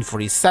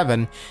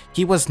 1947,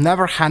 he was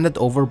never handed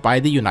over by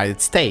the United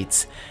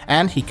States,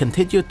 and he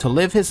continued to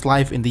live his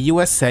life in the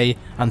USA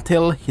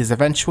until his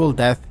eventual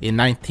death in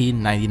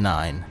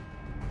 1999.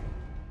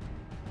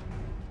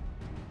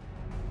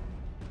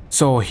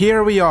 So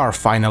here we are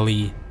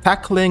finally,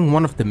 tackling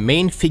one of the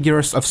main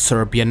figures of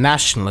Serbian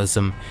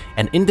nationalism,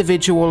 an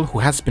individual who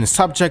has been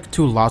subject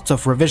to lots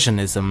of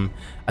revisionism,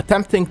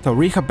 attempting to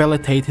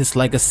rehabilitate his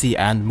legacy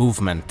and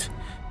movement.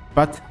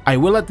 But I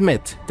will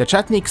admit, the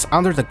Chetniks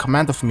under the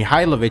command of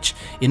Mihailovic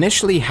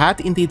initially had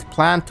indeed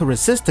planned to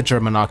resist the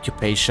German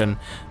occupation,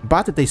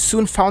 but they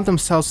soon found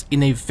themselves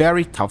in a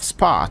very tough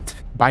spot.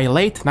 By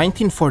late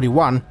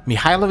 1941,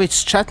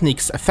 Mihailovic's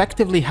Chetniks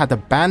effectively had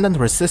abandoned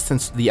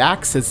resistance to the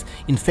Axis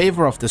in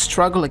favor of the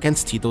struggle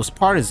against Tito's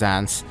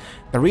partisans.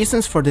 The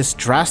reasons for this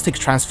drastic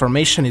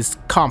transformation is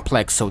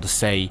complex, so to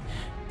say.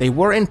 They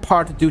were in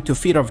part due to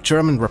fear of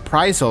German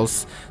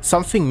reprisals,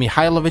 something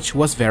Mihailovic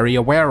was very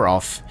aware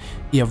of.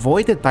 He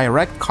avoided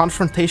direct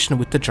confrontation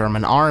with the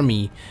German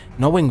army,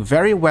 knowing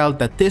very well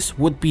that this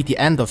would be the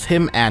end of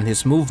him and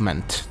his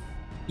movement.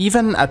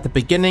 Even at the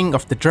beginning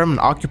of the German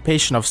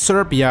occupation of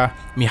Serbia,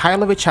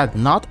 Mihailovic had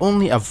not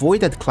only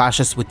avoided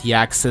clashes with the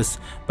Axis,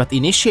 but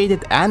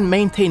initiated and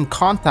maintained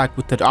contact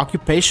with the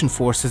occupation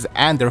forces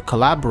and their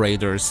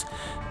collaborators.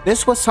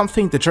 This was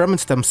something the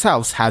Germans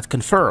themselves had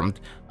confirmed.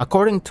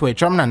 According to a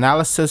German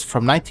analysis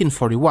from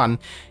 1941,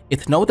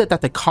 it noted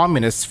that the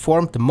communists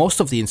formed most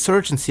of the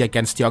insurgency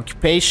against the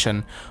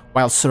occupation,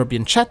 while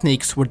Serbian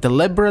Chetniks were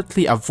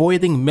deliberately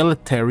avoiding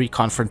military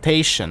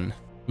confrontation.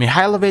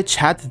 Mihailovic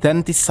had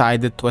then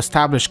decided to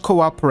establish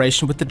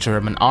cooperation with the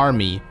German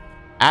army.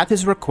 At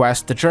his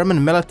request, the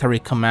German military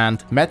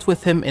command met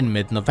with him in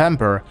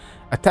mid-November,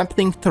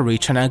 attempting to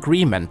reach an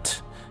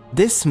agreement.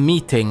 This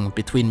meeting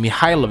between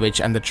Mihailovic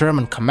and the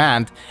German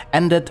command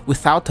ended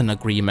without an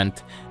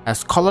agreement,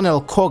 as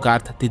Colonel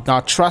Kogart did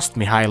not trust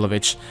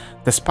Mihailovic,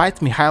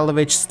 despite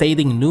Mihailovic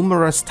stating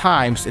numerous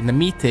times in the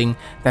meeting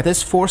that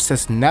his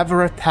forces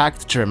never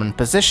attacked German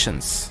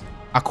positions.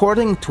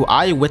 According to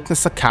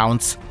eyewitness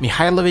accounts,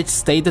 Mihailovic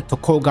stated to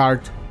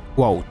Kogart,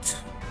 quote,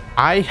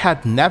 "I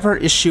had never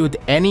issued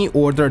any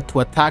order to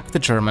attack the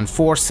German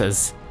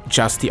forces,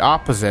 just the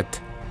opposite.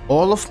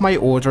 All of my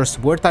orders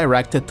were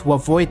directed to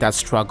avoid that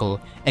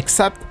struggle,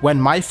 except when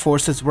my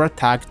forces were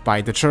attacked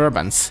by the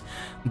Germans.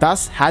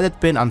 Thus had it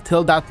been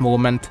until that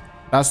moment,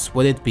 thus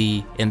would it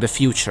be in the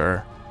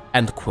future."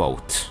 End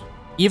quote.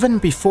 Even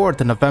before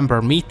the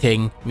November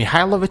meeting,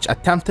 Mihailovic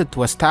attempted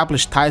to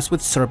establish ties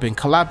with Serbian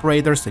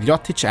collaborators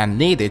Ljotic and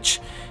Nedic.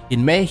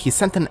 In May, he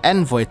sent an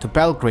envoy to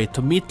Belgrade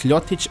to meet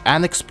Ljotic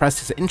and express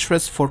his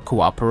interest for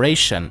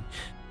cooperation.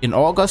 In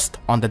August,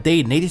 on the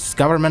day Nedic's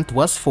government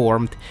was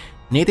formed,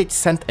 Nedic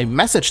sent a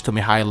message to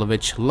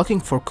Mihailovic looking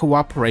for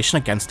cooperation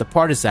against the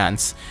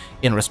partisans.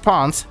 In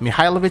response,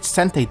 Mihailovic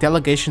sent a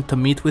delegation to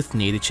meet with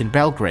Nedic in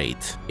Belgrade.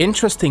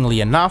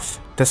 Interestingly enough,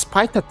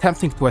 despite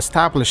attempting to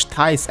establish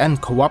ties and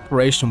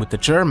cooperation with the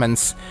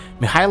Germans,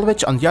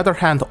 Mihailovic on the other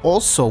hand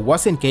also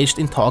was engaged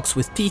in talks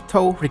with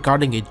Tito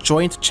regarding a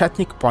joint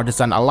Chetnik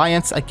partisan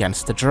alliance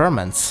against the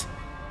Germans.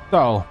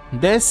 So,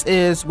 this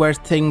is where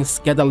things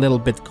get a little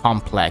bit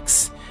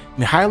complex.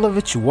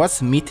 Mihailovic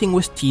was meeting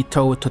with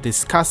Tito to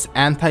discuss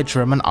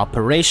anti-German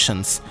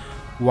operations,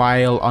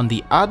 while on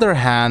the other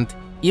hand,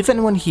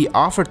 even when he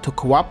offered to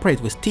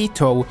cooperate with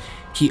Tito,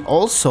 he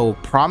also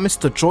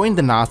promised to join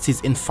the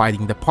Nazis in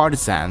fighting the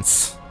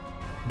Partisans.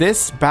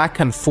 This back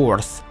and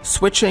forth,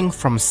 switching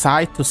from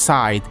side to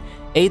side,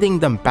 aiding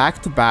them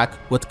back to back,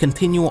 would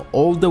continue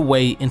all the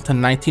way into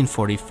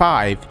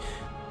 1945.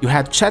 You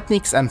had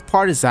Chetniks and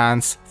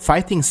Partisans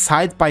fighting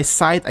side by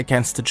side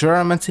against the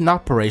Germans in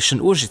Operation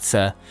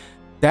Užice.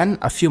 Then,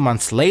 a few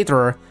months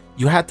later,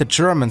 you had the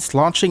Germans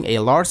launching a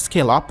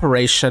large-scale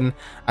operation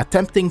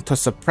attempting to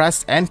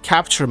suppress and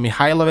capture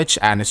Mihailovic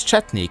and his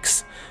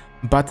Chetniks.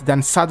 But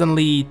then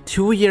suddenly,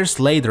 2 years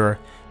later,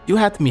 you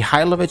had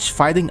Mihailovic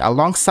fighting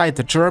alongside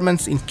the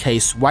Germans in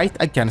Case White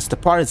against the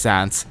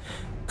Partisans,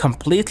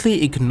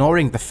 completely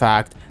ignoring the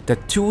fact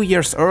that 2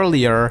 years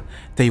earlier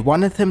they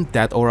wanted him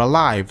dead or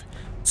alive.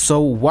 So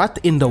what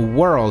in the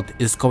world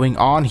is going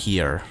on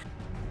here?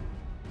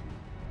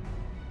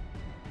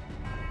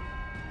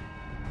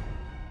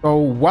 So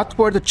what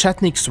were the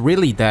Chetniks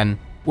really then?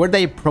 Were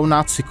they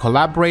pro-Nazi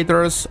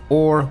collaborators,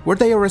 or were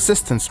they a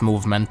resistance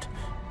movement?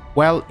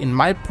 Well, in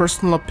my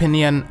personal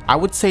opinion, I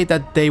would say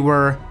that they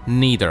were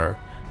neither.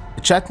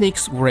 The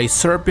Chetniks were a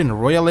Serbian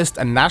royalist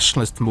and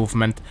nationalist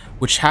movement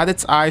which had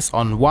its eyes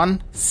on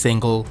one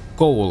single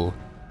goal: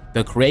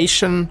 the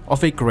creation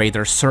of a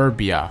greater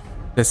Serbia.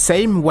 The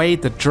same way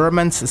the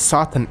Germans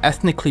sought an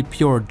ethnically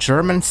pure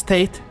German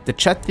state, the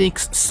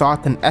Chetniks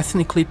sought an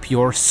ethnically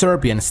pure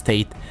Serbian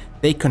state.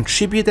 They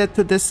contributed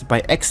to this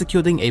by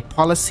executing a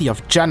policy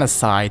of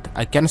genocide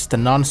against the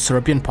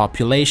non-Serbian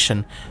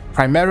population,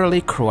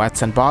 primarily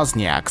Croats and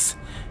Bosniaks.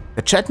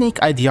 The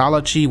Chetnik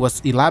ideology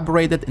was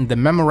elaborated in the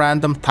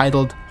memorandum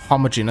titled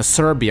Homogeneous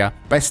Serbia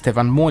by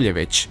Stevan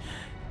Moljevic.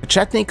 The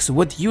Chetniks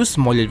would use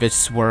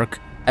Moljevic's work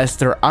as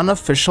their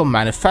unofficial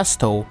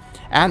manifesto,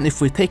 and if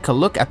we take a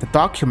look at the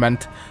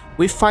document,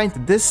 we find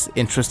this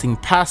interesting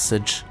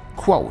passage,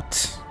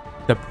 quote,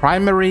 "The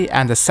primary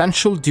and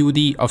essential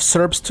duty of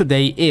Serbs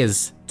today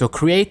is to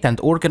create and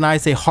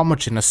organize a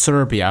homogeneous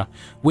Serbia,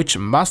 which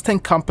must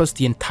encompass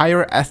the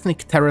entire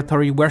ethnic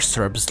territory where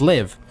Serbs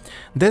live.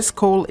 This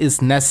goal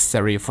is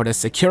necessary for the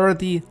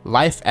security,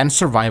 life and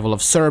survival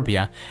of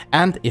Serbia,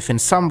 and if in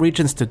some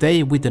regions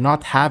today we do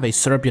not have a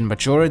Serbian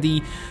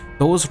majority,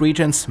 those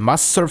regions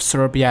must serve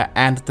Serbia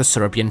and the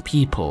Serbian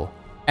people."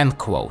 End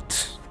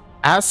quote.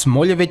 As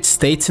Moljevic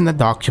states in the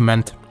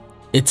document,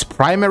 its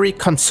primary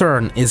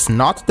concern is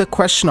not the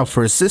question of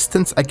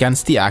resistance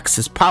against the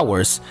Axis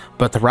powers,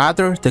 but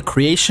rather the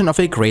creation of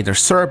a greater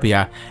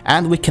Serbia,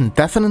 and we can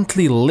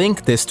definitely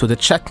link this to the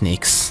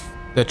Chetniks.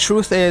 The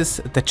truth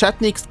is, the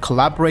Chetniks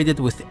collaborated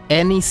with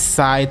any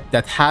side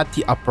that had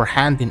the upper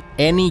hand in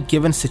any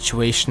given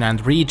situation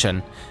and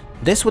region.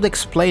 This would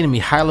explain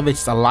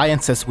Mihailovic's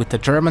alliances with the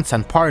Germans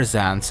and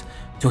Partisans.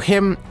 To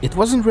him, it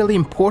wasn't really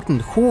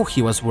important who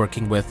he was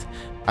working with,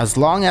 as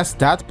long as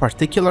that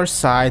particular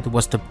side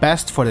was the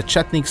best for the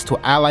Chetniks to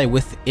ally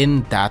with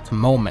in that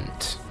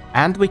moment.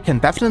 And we can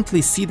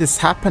definitely see this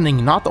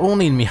happening not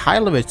only in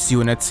Mihailovic's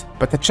units,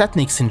 but the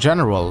Chetniks in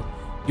general.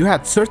 You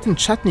had certain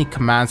Chetnik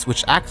commands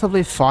which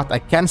actively fought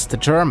against the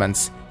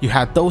Germans, you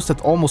had those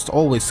that almost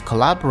always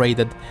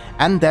collaborated,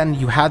 and then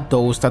you had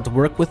those that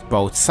worked with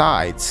both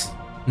sides.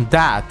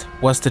 That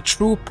was the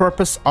true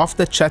purpose of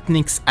the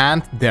Chetniks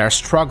and their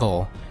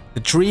struggle, the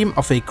dream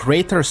of a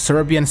greater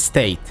Serbian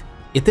state.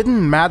 It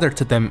didn't matter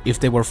to them if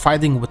they were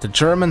fighting with the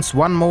Germans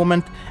one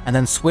moment and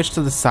then switched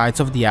to the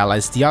sides of the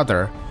Allies the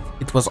other.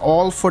 It was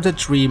all for the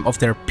dream of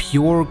their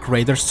pure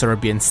greater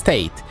Serbian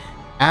state,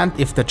 and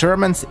if the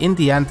Germans in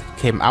the end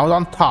came out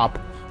on top,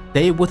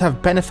 they would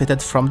have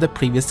benefited from the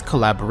previous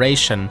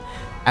collaboration,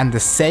 and the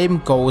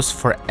same goes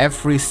for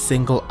every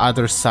single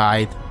other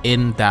side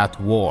in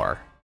that war.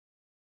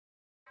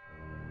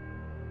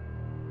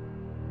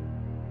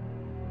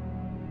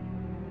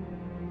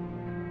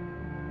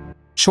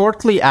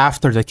 Shortly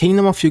after the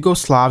Kingdom of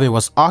Yugoslavia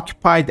was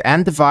occupied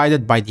and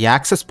divided by the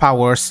Axis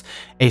powers,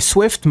 a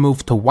swift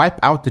move to wipe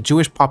out the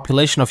Jewish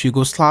population of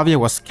Yugoslavia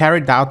was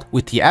carried out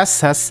with the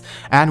SS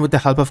and with the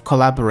help of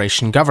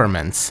collaboration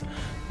governments.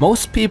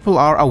 Most people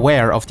are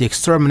aware of the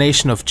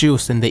extermination of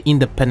Jews in the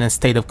independent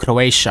state of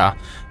Croatia,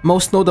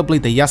 most notably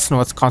the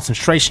Jasenovac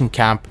concentration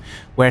camp,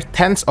 where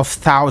tens of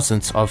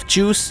thousands of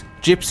Jews,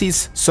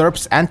 Gypsies,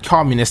 Serbs and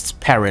Communists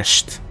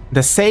perished.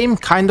 The same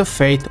kind of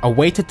fate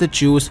awaited the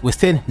Jews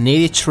within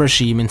Nedic's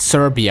regime in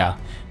Serbia.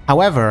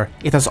 However,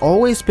 it has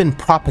always been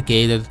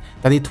propagated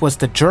that it was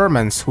the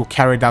Germans who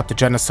carried out the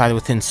genocide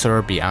within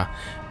Serbia,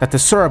 that the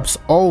Serbs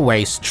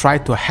always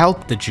tried to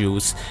help the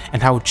Jews,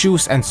 and how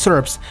Jews and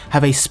Serbs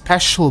have a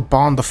special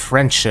bond of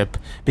friendship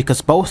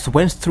because both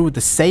went through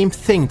the same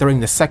thing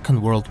during the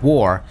Second World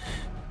War.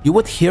 You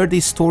would hear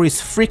these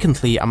stories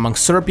frequently among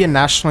Serbian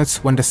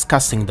nationalists when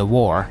discussing the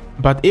war.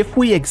 But if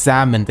we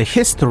examine the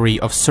history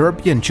of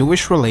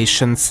Serbian-Jewish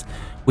relations,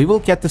 we will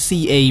get to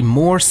see a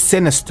more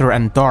sinister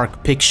and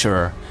dark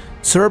picture.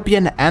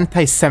 Serbian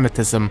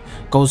anti-Semitism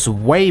goes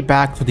way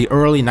back to the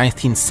early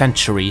 19th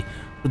century,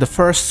 to the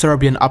first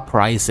Serbian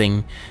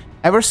uprising.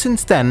 Ever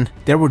since then,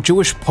 there were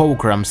Jewish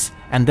pogroms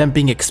and them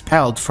being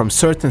expelled from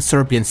certain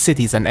Serbian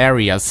cities and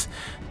areas.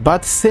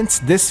 But since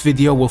this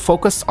video will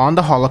focus on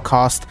the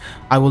Holocaust,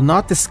 I will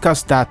not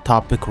discuss that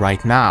topic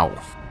right now.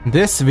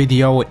 This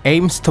video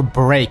aims to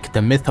break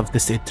the myth of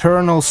this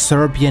eternal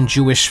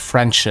Serbian-Jewish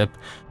friendship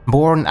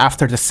born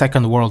after the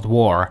Second World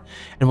War,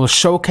 and will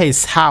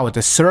showcase how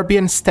the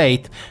Serbian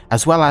state,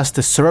 as well as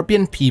the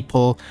Serbian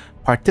people,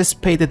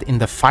 participated in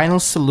the final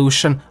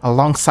solution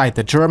alongside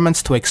the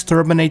Germans to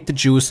exterminate the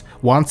Jews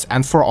once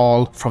and for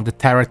all from the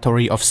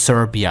territory of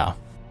Serbia.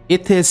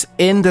 It is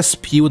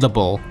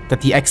indisputable that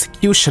the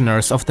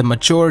executioners of the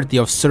majority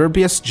of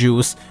Serbia's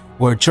Jews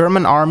were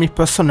German army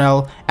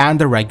personnel and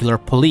the regular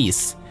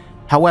police.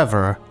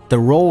 However, the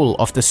role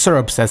of the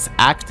Serbs as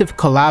active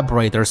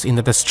collaborators in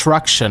the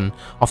destruction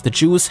of the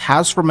Jews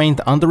has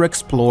remained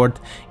underexplored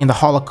in the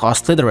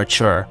Holocaust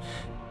literature.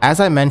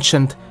 As I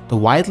mentioned, the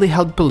widely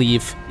held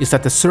belief is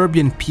that the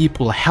Serbian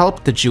people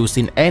helped the Jews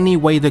in any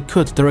way they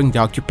could during the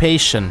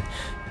occupation.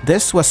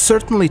 This was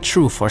certainly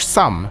true for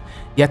some,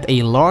 yet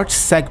a large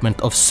segment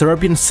of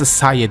Serbian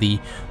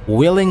society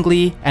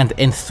willingly and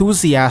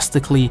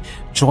enthusiastically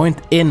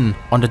joined in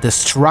on the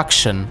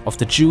destruction of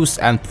the Jews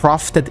and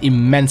profited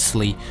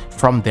immensely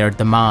from their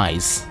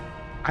demise.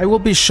 I will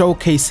be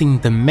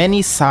showcasing the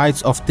many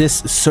sides of this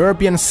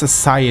Serbian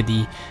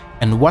society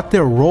and what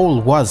their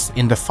role was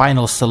in the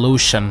final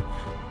solution,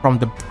 from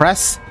the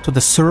press to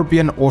the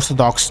Serbian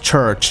Orthodox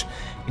Church,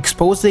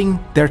 exposing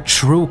their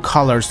true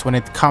colors when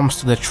it comes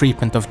to the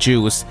treatment of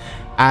Jews,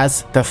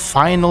 as the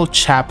final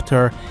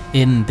chapter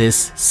in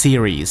this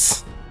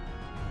series.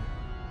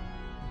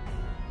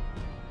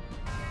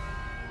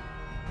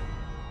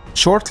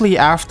 Shortly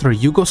after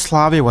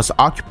Yugoslavia was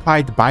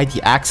occupied by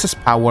the Axis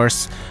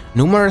powers,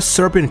 numerous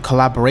Serbian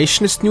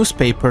collaborationist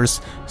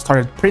newspapers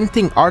started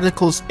printing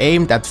articles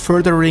aimed at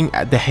furthering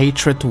the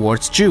hatred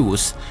towards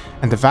Jews,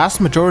 and the vast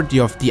majority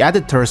of the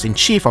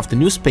editors-in-chief of the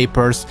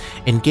newspapers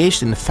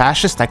engaged in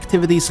fascist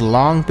activities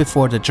long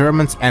before the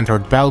Germans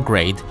entered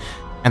Belgrade,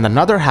 and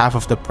another half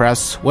of the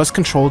press was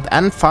controlled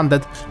and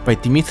funded by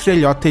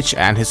Dimitrije Ljotic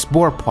and his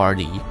Boer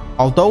party.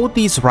 Although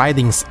these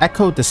writings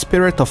echoed the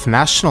spirit of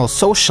National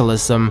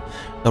Socialism,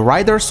 the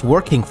writers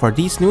working for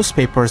these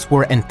newspapers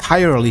were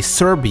entirely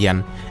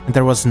Serbian, and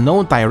there was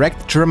no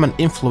direct German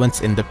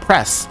influence in the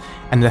press,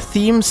 and the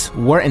themes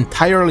were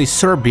entirely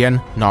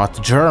Serbian,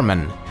 not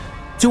German.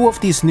 Two of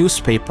these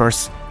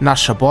newspapers,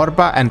 Naša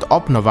Borba and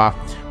Obnova,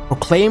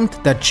 proclaimed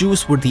that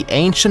Jews were the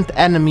ancient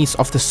enemies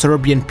of the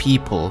Serbian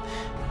people,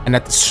 and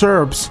that the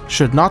Serbs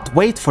should not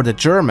wait for the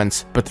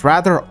Germans, but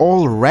rather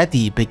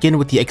already begin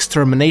with the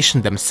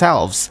extermination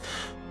themselves.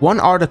 One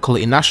article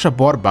in Naša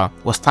Borba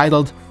was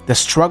titled "The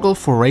Struggle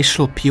for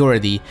Racial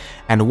Purity,"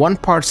 and one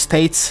part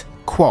states,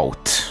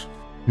 quote,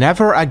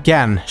 "Never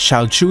again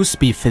shall Jews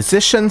be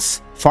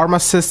physicians,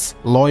 pharmacists,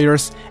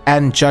 lawyers,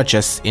 and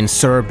judges in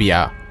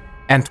Serbia."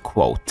 End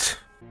quote.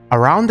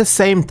 Around the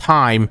same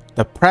time,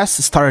 the press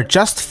started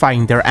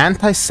justifying their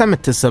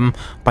anti-Semitism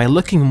by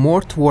looking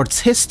more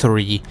towards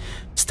history,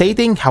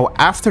 stating how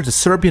after the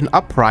Serbian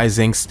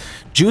uprisings,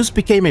 Jews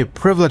became a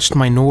privileged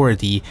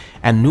minority,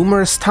 and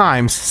numerous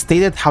times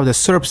stated how the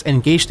Serbs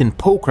engaged in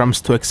pogroms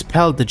to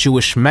expel the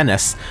Jewish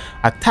menace,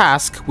 a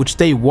task which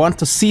they want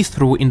to see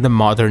through in the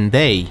modern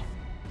day.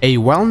 A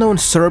well-known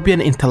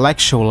Serbian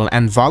intellectual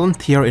and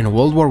volunteer in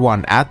World War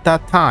I at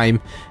that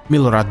time,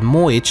 Milorad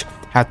Mujic,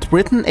 had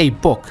written a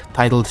book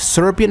titled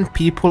Serbian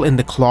People in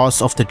the Claws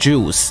of the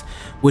Jews,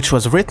 which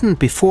was written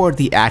before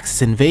the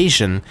Axis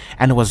invasion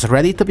and was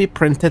ready to be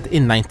printed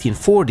in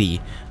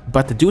 1940,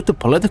 but due to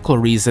political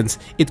reasons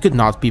it could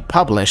not be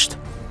published.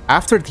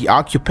 After the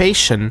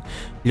occupation,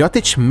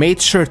 Ljotic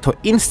made sure to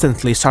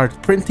instantly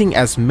start printing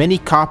as many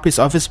copies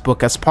of his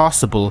book as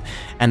possible,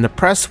 and the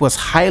press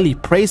was highly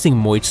praising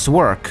Mujic's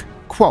work.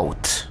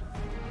 Quote,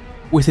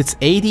 "With its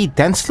 80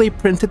 densely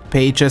printed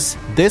pages,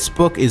 this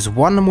book is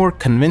one more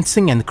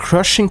convincing and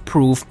crushing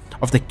proof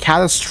of the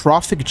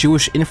catastrophic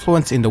Jewish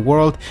influence in the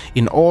world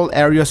in all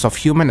areas of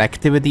human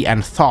activity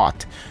and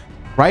thought."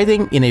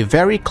 Writing in a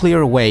very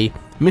clear way,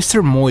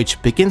 Mr.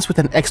 Mujic begins with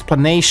an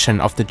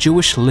explanation of the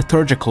Jewish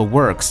liturgical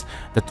works,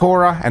 the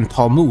Torah and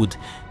Talmud,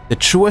 the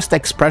truest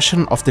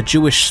expression of the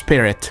Jewish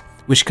spirit,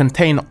 which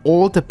contain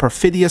all the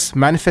perfidious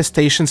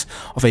manifestations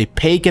of a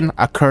pagan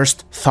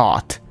accursed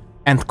thought.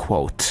 End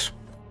quote.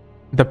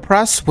 The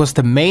press was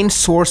the main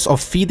source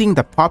of feeding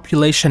the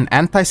population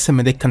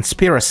anti-Semitic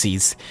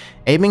conspiracies,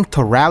 aiming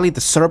to rally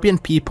the Serbian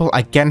people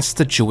against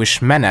the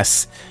Jewish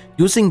menace,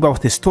 using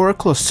both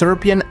historical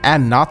Serbian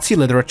and Nazi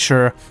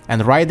literature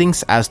and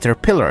writings as their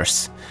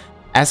pillars.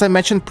 As I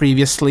mentioned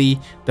previously,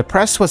 the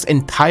press was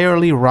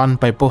entirely run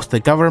by both the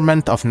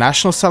Government of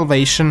National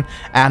Salvation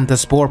and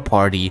the Boer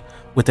Party,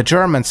 with the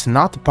Germans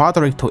not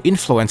bothering to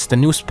influence the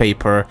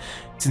newspaper,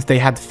 since they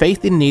had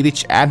faith in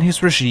Nedic and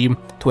his regime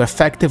to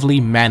effectively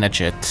manage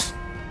it.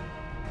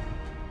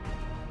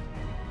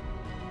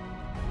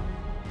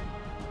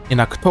 In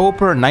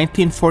October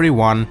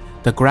 1941,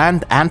 the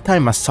Grand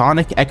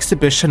Anti-Masonic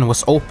Exhibition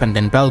was opened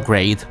in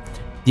Belgrade.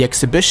 The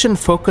exhibition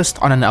focused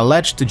on an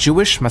alleged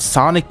Jewish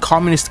Masonic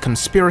communist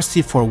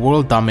conspiracy for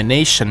world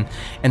domination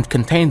and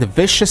contained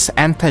vicious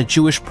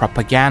anti-Jewish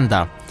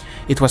propaganda.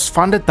 It was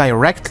funded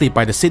directly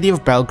by the city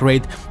of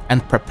Belgrade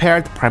and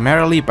prepared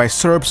primarily by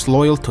Serbs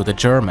loyal to the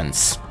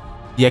Germans.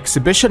 The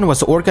exhibition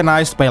was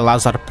organized by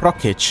Lazar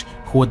Prokic,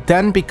 who would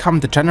then become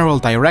the general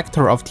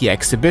director of the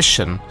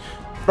exhibition.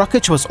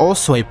 Prokic was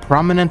also a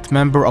prominent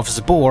member of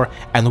Zbor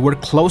and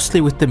worked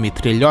closely with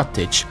Dimitrije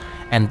Ljotic,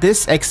 and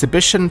this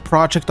exhibition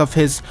project of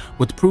his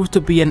would prove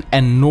to be an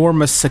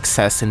enormous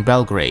success in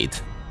Belgrade.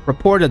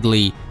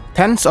 Reportedly,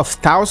 tens of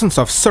thousands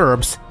of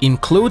Serbs,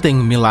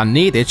 including Milan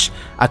Nedic,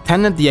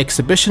 attended the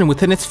exhibition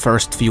within its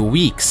first few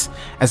weeks.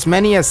 As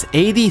many as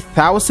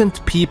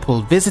 80,000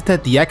 people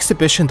visited the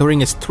exhibition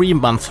during its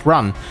 3-month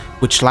run,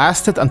 which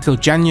lasted until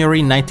January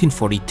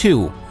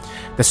 1942.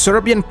 The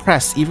Serbian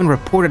press even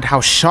reported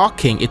how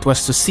shocking it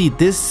was to see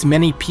this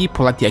many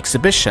people at the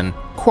exhibition.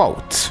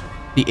 Quote,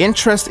 "The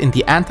interest in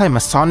the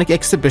anti-Masonic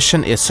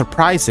exhibition is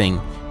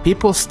surprising.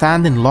 People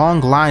stand in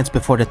long lines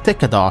before the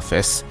ticket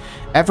office.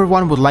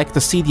 Everyone would like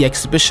to see the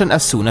exhibition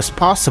as soon as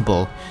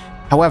possible.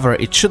 However,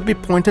 it should be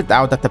pointed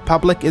out that the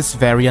public is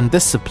very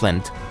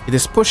undisciplined. It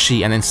is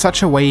pushy and in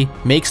such a way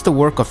makes the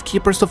work of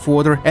keepers of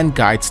order and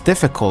guides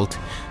difficult.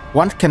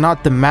 One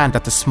cannot demand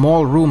that the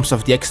small rooms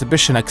of the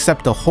exhibition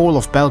accept the whole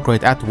of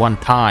Belgrade at one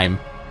time."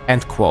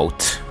 End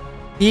quote.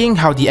 Seeing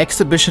how the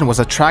exhibition was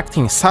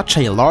attracting such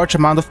a large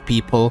amount of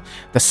people,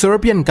 the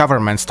Serbian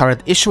government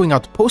started issuing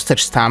out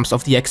postage stamps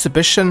of the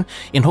exhibition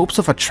in hopes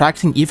of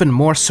attracting even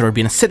more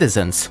Serbian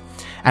citizens.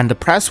 And the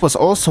press was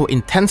also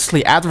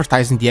intensely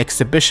advertising the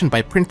exhibition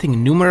by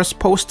printing numerous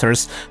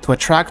posters to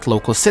attract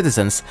local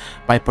citizens,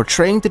 by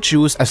portraying the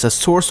Jews as the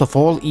source of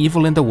all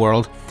evil in the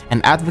world,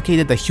 and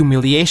advocated the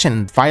humiliation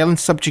and violent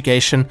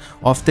subjugation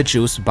of the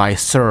Jews by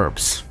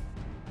Serbs.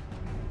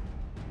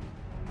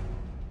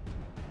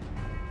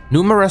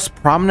 Numerous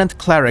prominent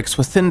clerics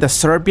within the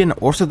Serbian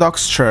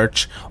Orthodox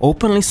Church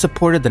openly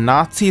supported the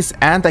Nazis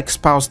and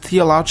espoused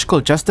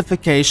theological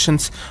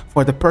justifications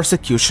for the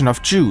persecution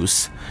of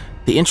Jews.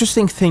 The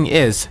interesting thing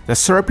is, the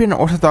Serbian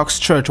Orthodox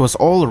Church was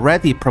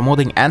already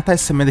promoting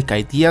anti-Semitic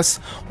ideas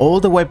all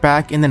the way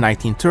back in the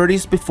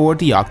 1930s before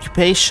the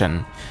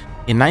occupation.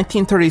 In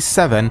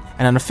 1937,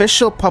 an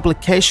unofficial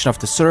publication of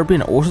the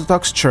Serbian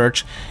Orthodox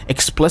Church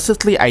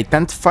explicitly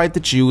identified the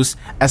Jews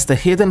as the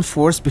hidden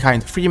force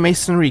behind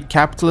Freemasonry,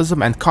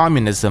 capitalism, and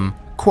communism.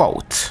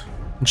 Quote,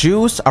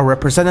 "Jews are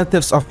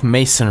representatives of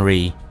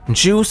Masonry,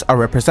 Jews are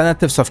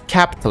representatives of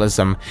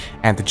capitalism,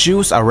 and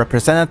Jews are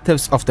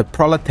representatives of the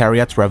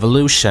proletariat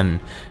revolution.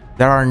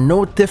 There are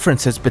no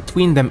differences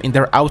between them in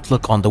their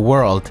outlook on the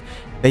world.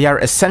 They are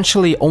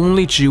essentially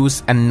only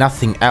Jews and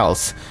nothing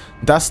else.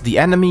 Thus, the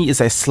enemy is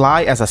as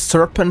sly as a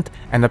serpent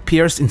and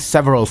appears in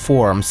several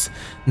forms.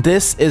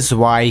 This is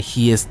why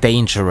he is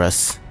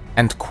dangerous."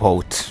 End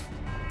quote.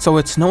 So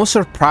it's no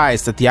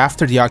surprise that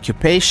after the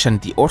occupation,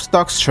 the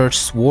Orthodox Church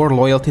swore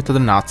loyalty to the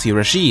Nazi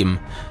regime.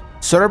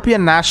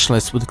 Serbian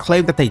nationalists would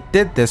claim that they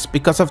did this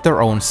because of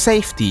their own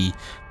safety,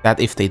 that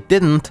if they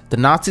didn't, the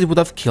Nazis would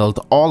have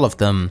killed all of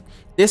them.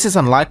 This is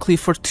unlikely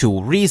for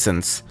two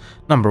reasons.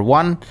 Number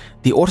one,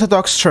 the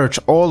Orthodox Church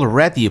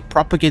already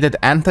propagated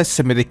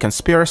anti-Semitic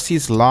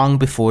conspiracies long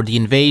before the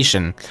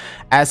invasion,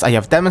 as I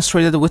have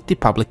demonstrated with the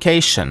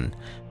publication.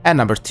 And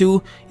number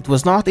two, it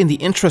was not in the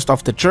interest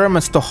of the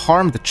Germans to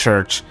harm the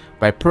Church.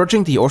 By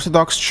purging the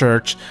Orthodox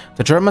Church,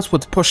 the Germans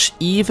would push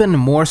even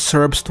more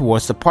Serbs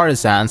towards the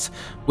Partisans,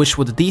 which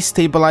would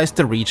destabilize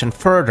the region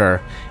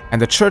further,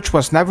 and the Church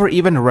was never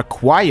even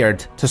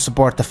required to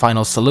support the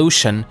final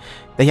solution.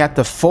 They had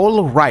the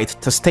full right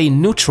to stay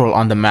neutral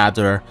on the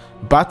matter,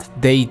 but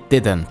they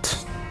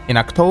didn't. In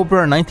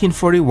October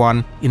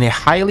 1941, in a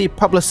highly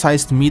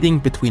publicized meeting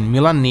between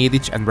Milan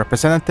Nedic and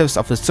representatives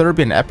of the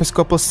Serbian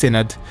Episcopal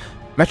Synod,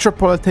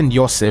 Metropolitan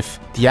Josif,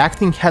 the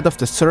acting head of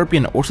the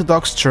Serbian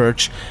Orthodox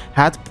Church,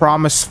 had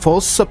promised full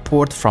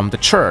support from the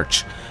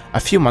Church. A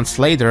few months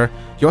later,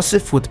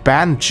 Josif would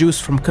ban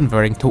Jews from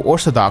converting to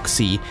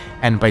Orthodoxy,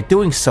 and by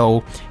doing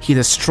so, he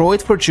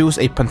destroyed for Jews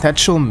a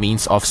potential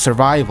means of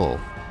survival.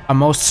 A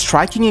most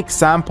striking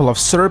example of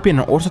Serbian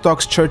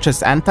Orthodox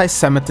Church's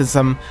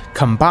anti-Semitism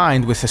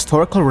combined with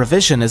historical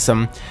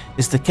revisionism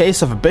is the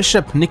case of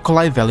Bishop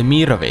Nikolaj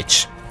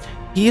Velimirovic.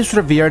 He is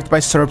revered by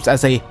Serbs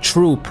as a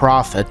true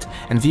prophet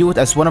and viewed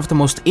as one of the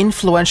most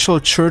influential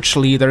church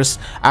leaders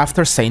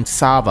after Saint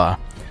Sava.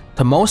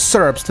 To most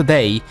Serbs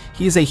today,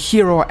 he is a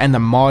hero and a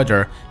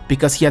martyr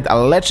because he had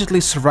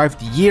allegedly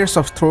survived years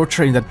of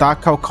torture in the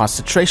Dachau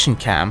concentration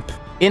camp.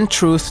 In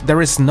truth,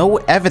 there is no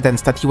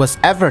evidence that he was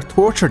ever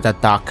tortured at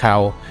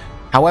Dachau.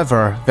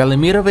 However,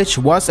 Velimirovic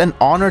was an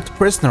honored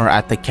prisoner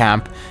at the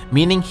camp,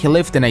 meaning he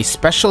lived in a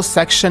special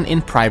section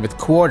in private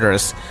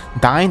quarters,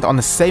 dined on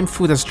the same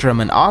food as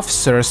German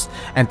officers,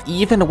 and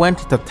even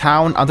went into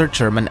town under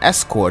German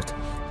escort.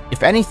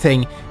 If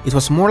anything, it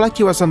was more like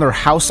he was under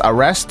house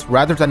arrest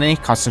rather than a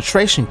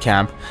concentration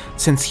camp,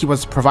 since he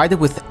was provided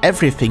with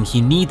everything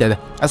he needed,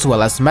 as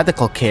well as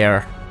medical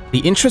care. The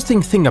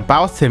interesting thing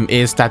about him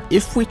is that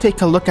if we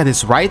take a look at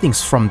his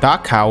writings from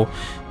Dachau,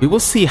 we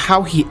will see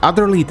how he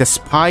utterly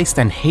despised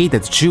and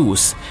hated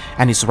Jews,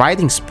 and his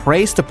writings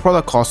praise the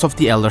protocols of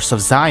the Elders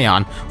of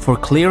Zion for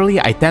clearly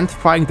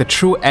identifying the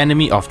true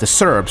enemy of the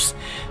Serbs.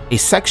 A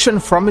section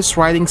from his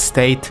writings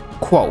state,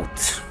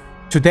 quote,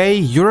 "Today,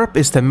 Europe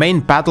is the main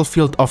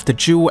battlefield of the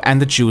Jew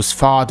and the Jew's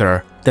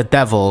father, the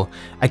devil,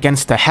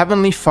 against the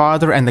heavenly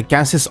Father and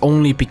against his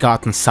only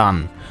begotten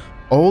Son.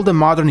 All the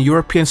modern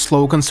European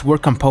slogans were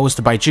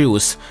composed by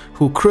Jews,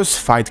 who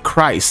crucified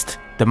Christ: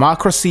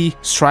 democracy,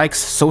 strikes,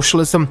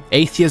 socialism,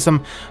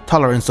 atheism,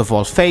 tolerance of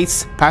all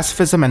faiths,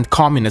 pacifism and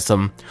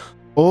communism.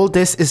 All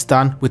this is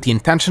done with the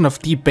intention of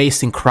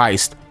debasing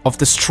Christ, of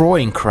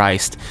destroying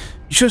Christ.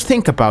 You should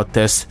think about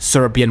this,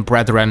 Serbian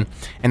brethren,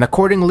 and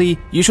accordingly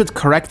you should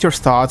correct your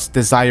thoughts,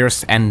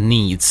 desires and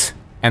needs."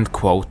 End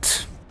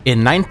quote.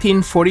 In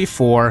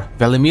 1944,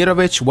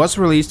 Velimirovic was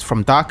released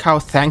from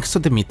Dachau thanks to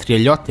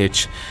Dimitrije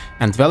Ljotic,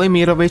 and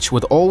Velimirovic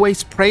would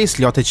always praise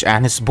Ljotic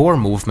and his Boer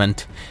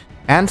movement.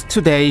 And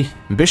today,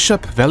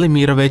 Bishop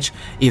Velimirovic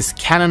is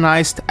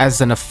canonized as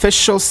an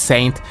official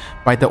saint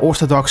by the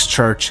Orthodox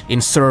Church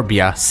in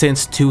Serbia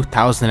since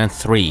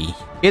 2003.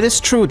 It is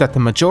true that the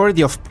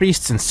majority of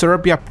priests in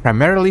Serbia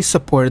primarily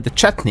supported the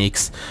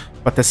Chetniks,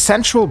 but the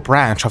central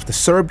branch of the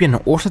Serbian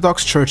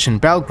Orthodox Church in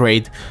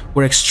Belgrade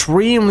were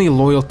extremely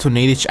loyal to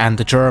Nedic and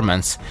the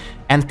Germans,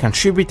 and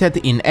contributed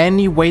in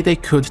any way they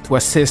could to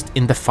assist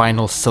in the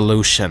final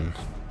solution.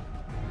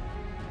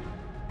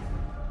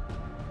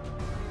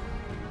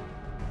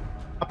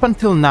 Up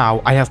until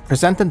now, I have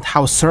presented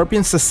how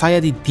Serbian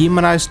society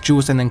demonized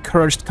Jews and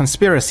encouraged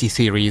conspiracy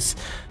theories,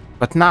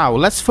 but now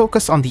let's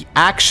focus on the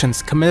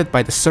actions committed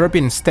by the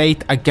Serbian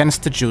state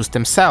against the Jews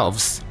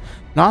themselves.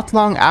 Not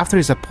long after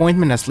his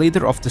appointment as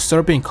leader of the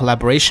Serbian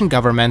Collaboration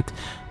government,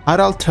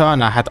 Harald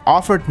Trna had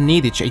offered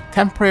Nedic a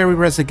temporary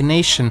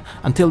resignation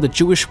until the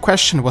Jewish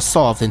question was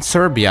solved in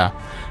Serbia,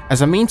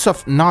 as a means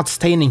of not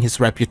staining his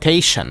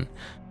reputation.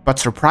 But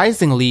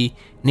surprisingly,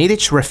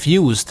 Nedic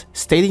refused,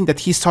 stating that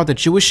he saw the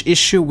Jewish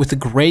issue with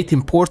great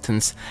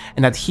importance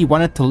and that he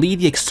wanted to lead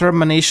the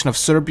extermination of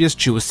Serbia's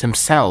Jews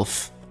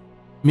himself.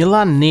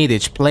 Milan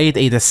Nedic played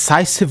a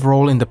decisive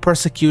role in the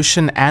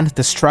persecution and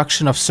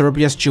destruction of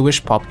Serbia's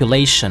Jewish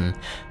population,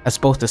 as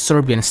both the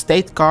Serbian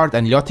State Guard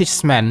and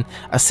Ljotic's men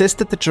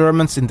assisted the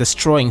Germans in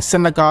destroying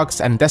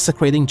synagogues and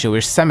desecrating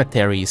Jewish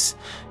cemeteries,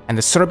 and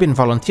the Serbian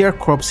Volunteer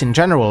Corps in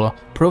general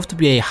proved to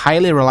be a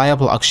highly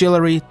reliable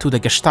auxiliary to the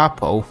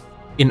Gestapo.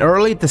 In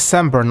early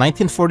December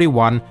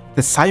 1941,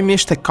 the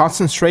Sajmište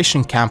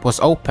concentration camp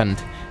was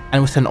opened,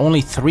 and within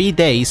only 3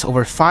 days,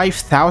 over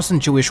 5,000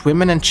 Jewish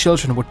women and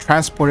children were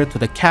transported to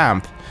the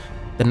camp.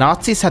 The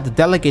Nazis had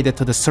delegated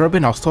to the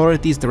Serbian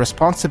authorities the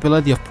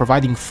responsibility of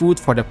providing food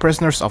for the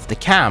prisoners of the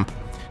camp.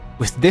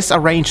 With this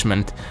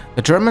arrangement,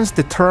 the Germans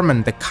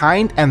determined the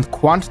kind and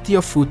quantity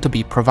of food to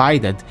be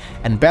provided,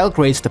 and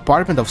Belgrade's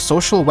Department of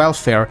Social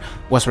Welfare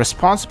was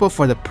responsible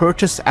for the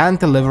purchase and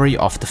delivery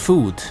of the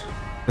food.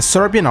 The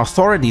Serbian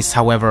authorities,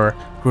 however,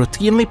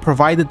 routinely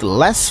provided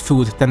less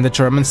food than the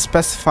Germans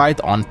specified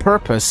on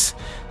purpose.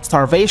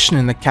 Starvation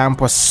in the camp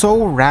was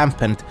so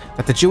rampant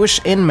that the Jewish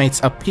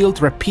inmates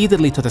appealed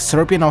repeatedly to the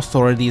Serbian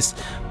authorities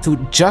to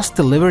just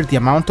deliver the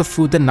amount of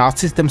food the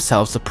Nazis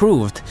themselves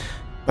approved.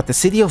 But the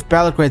city of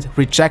Belgrade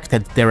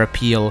rejected their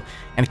appeal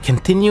and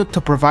continued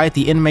to provide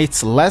the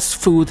inmates less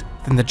food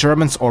than the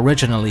Germans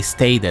originally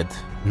stated.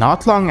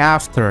 Not long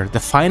after, the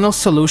final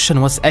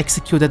solution was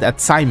executed at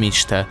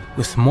Sajmište,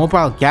 with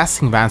mobile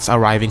gassing vans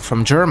arriving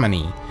from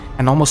Germany,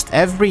 and almost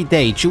every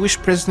day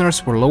Jewish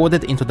prisoners were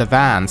loaded into the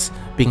vans,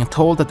 being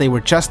told that they were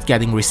just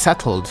getting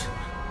resettled.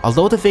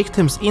 Although the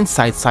victims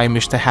inside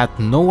Sajmište had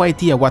no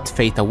idea what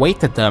fate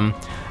awaited them,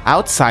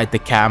 outside the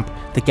camp,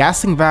 the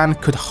gassing van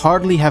could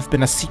hardly have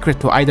been a secret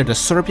to either the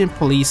Serbian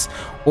police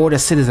or the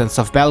citizens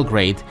of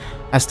Belgrade,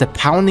 as the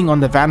pounding on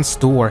the van's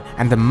door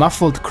and the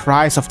muffled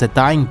cries of the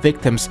dying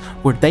victims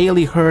were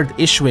daily heard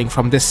issuing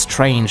from this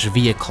strange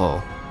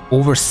vehicle.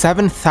 Over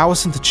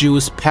 7,000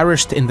 Jews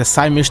perished in the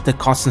Sajmište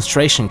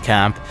concentration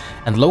camp,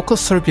 and local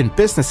Serbian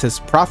businesses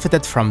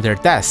profited from their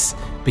deaths,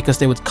 because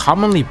they would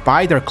commonly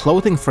buy their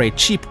clothing for a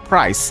cheap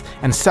price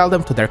and sell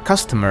them to their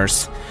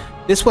customers.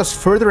 This was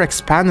further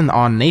expanded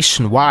on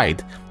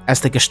nationwide, as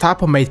the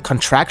Gestapo made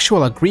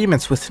contractual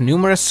agreements with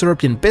numerous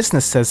Serbian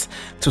businesses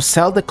to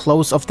sell the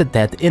clothes of the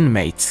dead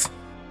inmates.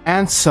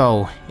 And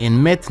so,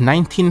 in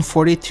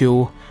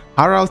mid-1942,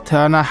 Harald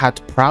Trna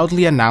had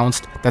proudly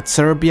announced that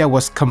Serbia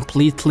was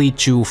completely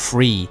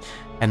Jew-free,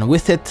 and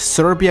with it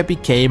Serbia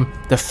became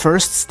the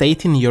first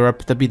state in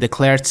Europe to be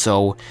declared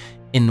so.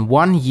 In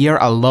 1 year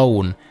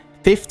alone,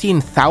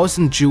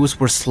 15,000 Jews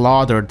were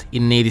slaughtered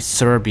in native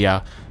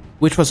Serbia,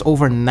 which was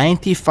over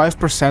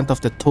 95%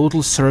 of the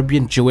total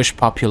Serbian Jewish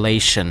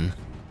population.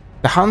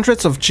 The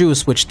hundreds of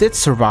Jews which did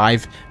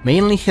survive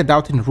mainly hid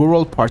out in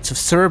rural parts of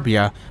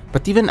Serbia,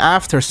 but even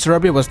after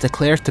Serbia was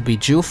declared to be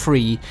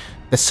Jew-free,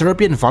 the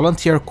Serbian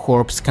Volunteer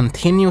Corps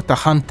continued to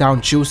hunt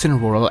down Jews in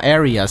rural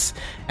areas,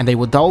 and they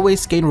would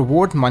always gain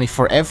reward money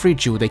for every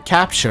Jew they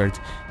captured.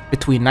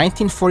 Between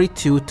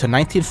 1942 to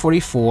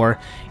 1944,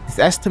 it is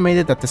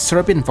estimated that the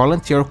Serbian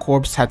Volunteer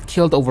Corps had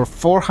killed over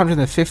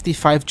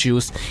 455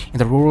 Jews in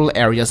the rural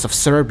areas of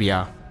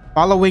Serbia.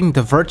 Following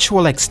the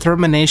virtual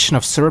extermination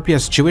of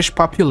Serbia's Jewish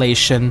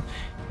population,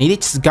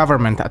 Nedic's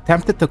government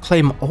attempted to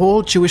claim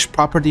all Jewish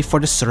property for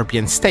the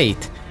Serbian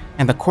state,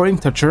 and according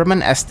to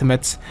German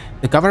estimates,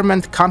 the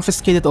government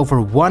confiscated over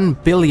 1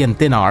 billion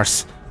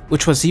dinars,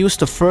 which was used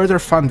to further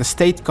fund the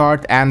state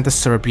guard and the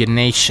Serbian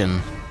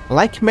nation.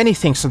 Like many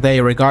things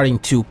today regarding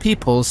two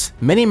peoples,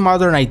 many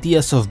modern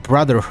ideas of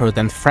brotherhood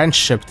and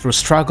friendship through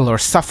struggle or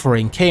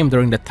suffering came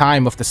during the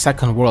time of the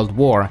Second World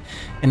War,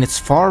 and its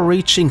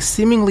far-reaching,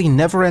 seemingly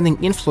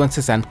never-ending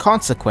influences and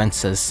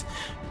consequences.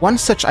 One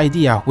such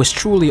idea, which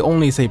truly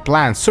only is a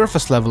bland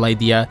surface-level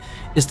idea,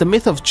 is the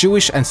myth of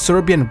Jewish and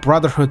Serbian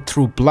brotherhood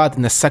through blood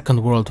in the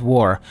Second World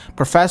War,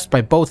 professed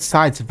by both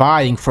sides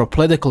vying for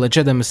political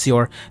legitimacy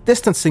or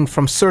distancing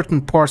from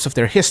certain parts of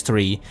their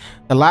history.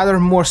 The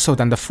latter more so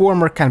than the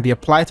former can be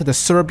applied to the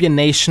Serbian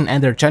nation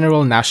and their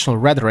general national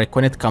rhetoric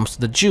when it comes to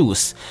the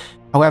Jews.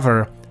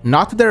 However,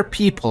 not to their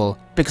people,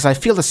 because I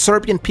feel the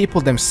Serbian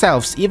people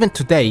themselves, even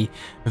today,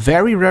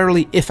 very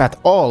rarely, if at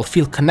all,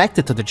 feel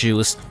connected to the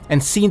Jews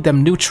and see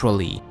them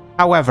neutrally.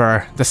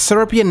 However, the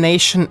Serbian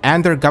nation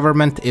and their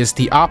government is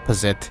the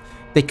opposite.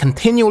 They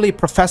continually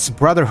profess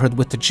brotherhood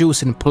with the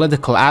Jews in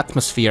political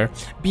atmosphere,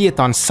 be it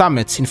on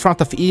summits, in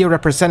front of EU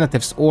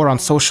representatives or on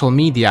social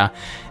media,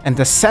 and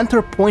the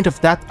center point of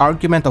that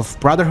argument of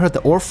brotherhood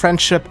or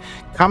friendship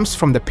comes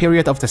from the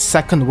period of the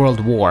Second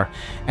World War,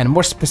 and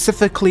more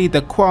specifically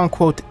the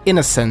quote-unquote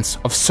innocence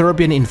of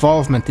Serbian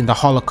involvement in the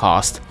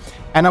Holocaust,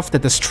 and of the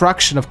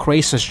destruction of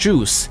Croatia's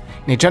Jews,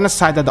 in a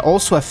genocide that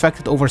also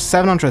affected over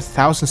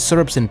 700,000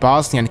 Serbs in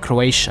Bosnia and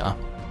Croatia.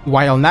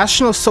 While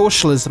National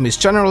Socialism is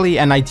generally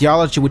an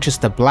ideology which is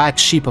the black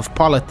sheep of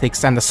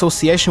politics and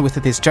association with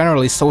it is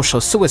generally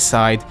social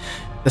suicide,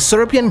 the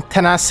Serbian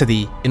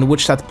tenacity in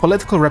which that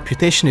political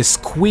reputation is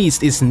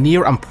squeezed is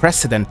near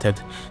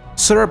unprecedented.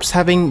 Serbs,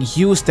 having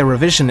used their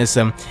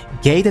revisionism,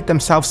 gated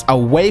themselves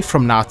away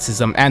from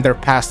Nazism and their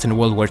past in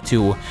World War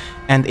II,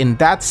 and in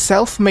that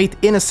self-made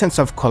innocence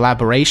of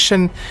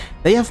collaboration,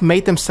 they have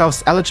made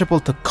themselves eligible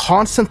to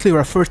constantly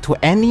refer to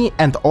any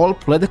and all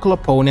political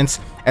opponents,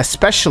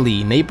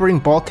 especially neighboring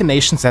Balkan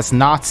nations, as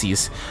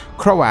Nazis,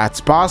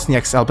 Croats,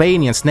 Bosniaks,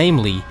 Albanians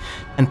namely,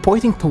 and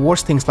pointing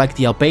towards things like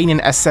the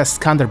Albanian SS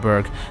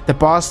Skanderberg, the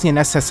Bosnian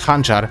SS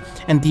Handzar,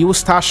 and the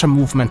Ustashas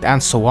movement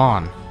and so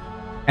on.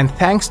 And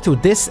thanks to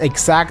this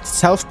exact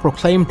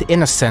self-proclaimed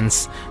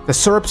innocence, the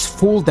Serbs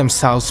fooled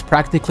themselves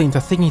practically into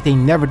thinking they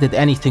never did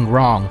anything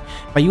wrong.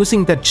 By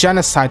using the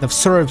genocide of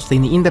Serbs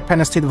in the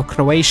independent state of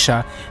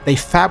Croatia, they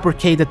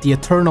fabricated the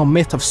eternal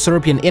myth of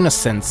Serbian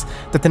innocence,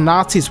 that the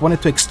Nazis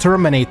wanted to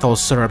exterminate all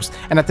Serbs,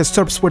 and that the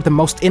Serbs were the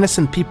most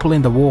innocent people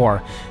in the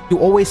war. You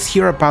always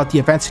hear about the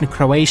events in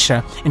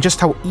Croatia and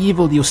just how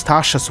evil the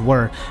Ustashas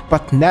were,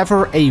 but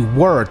never a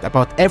word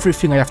about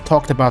everything I have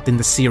talked about in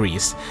the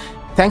series.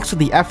 Thanks to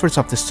the efforts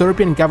of the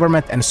Serbian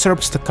government and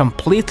Serbs to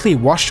completely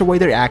wash away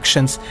their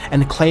actions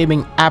and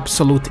claiming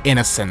absolute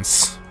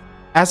innocence.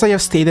 As I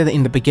have stated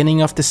in the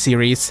beginning of the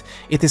series,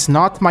 it is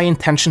not my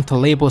intention to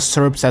label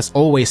Serbs as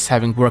always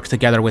having worked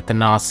together with the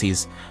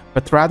Nazis,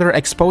 but rather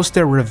expose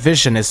their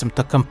revisionism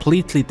to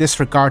completely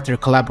disregard their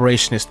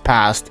collaborationist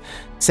past,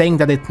 saying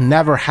that it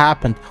never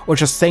happened or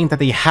just saying that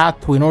they had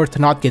to in order to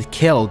not get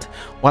killed,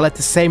 while at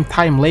the same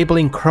time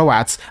labeling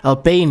Croats,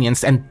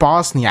 Albanians and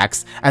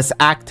Bosniaks as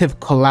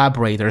active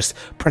collaborators,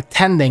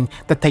 pretending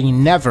that they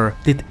never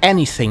did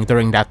anything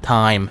during that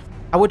time.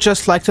 I would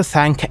just like to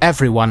thank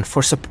everyone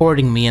for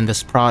supporting me in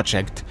this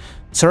project.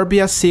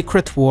 Serbia's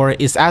Secret War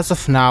is as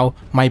of now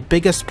my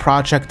biggest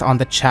project on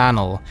the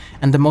channel,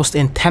 and the most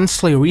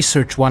intensely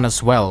researched one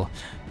as well.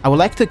 I would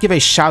like to give a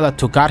shout out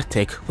to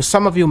Gartik, who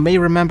some of you may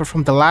remember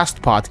from the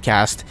last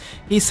podcast.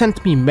 He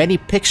sent me many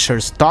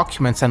pictures,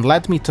 documents, and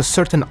led me to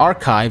certain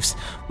archives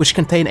which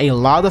contain a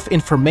lot of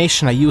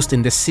information I used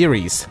in this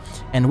series,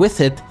 and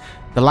with it,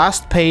 the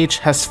last page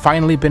has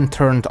finally been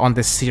turned on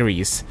this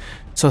series.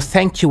 So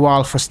thank you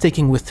all for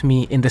sticking with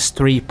me in this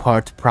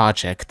 3-part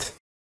project.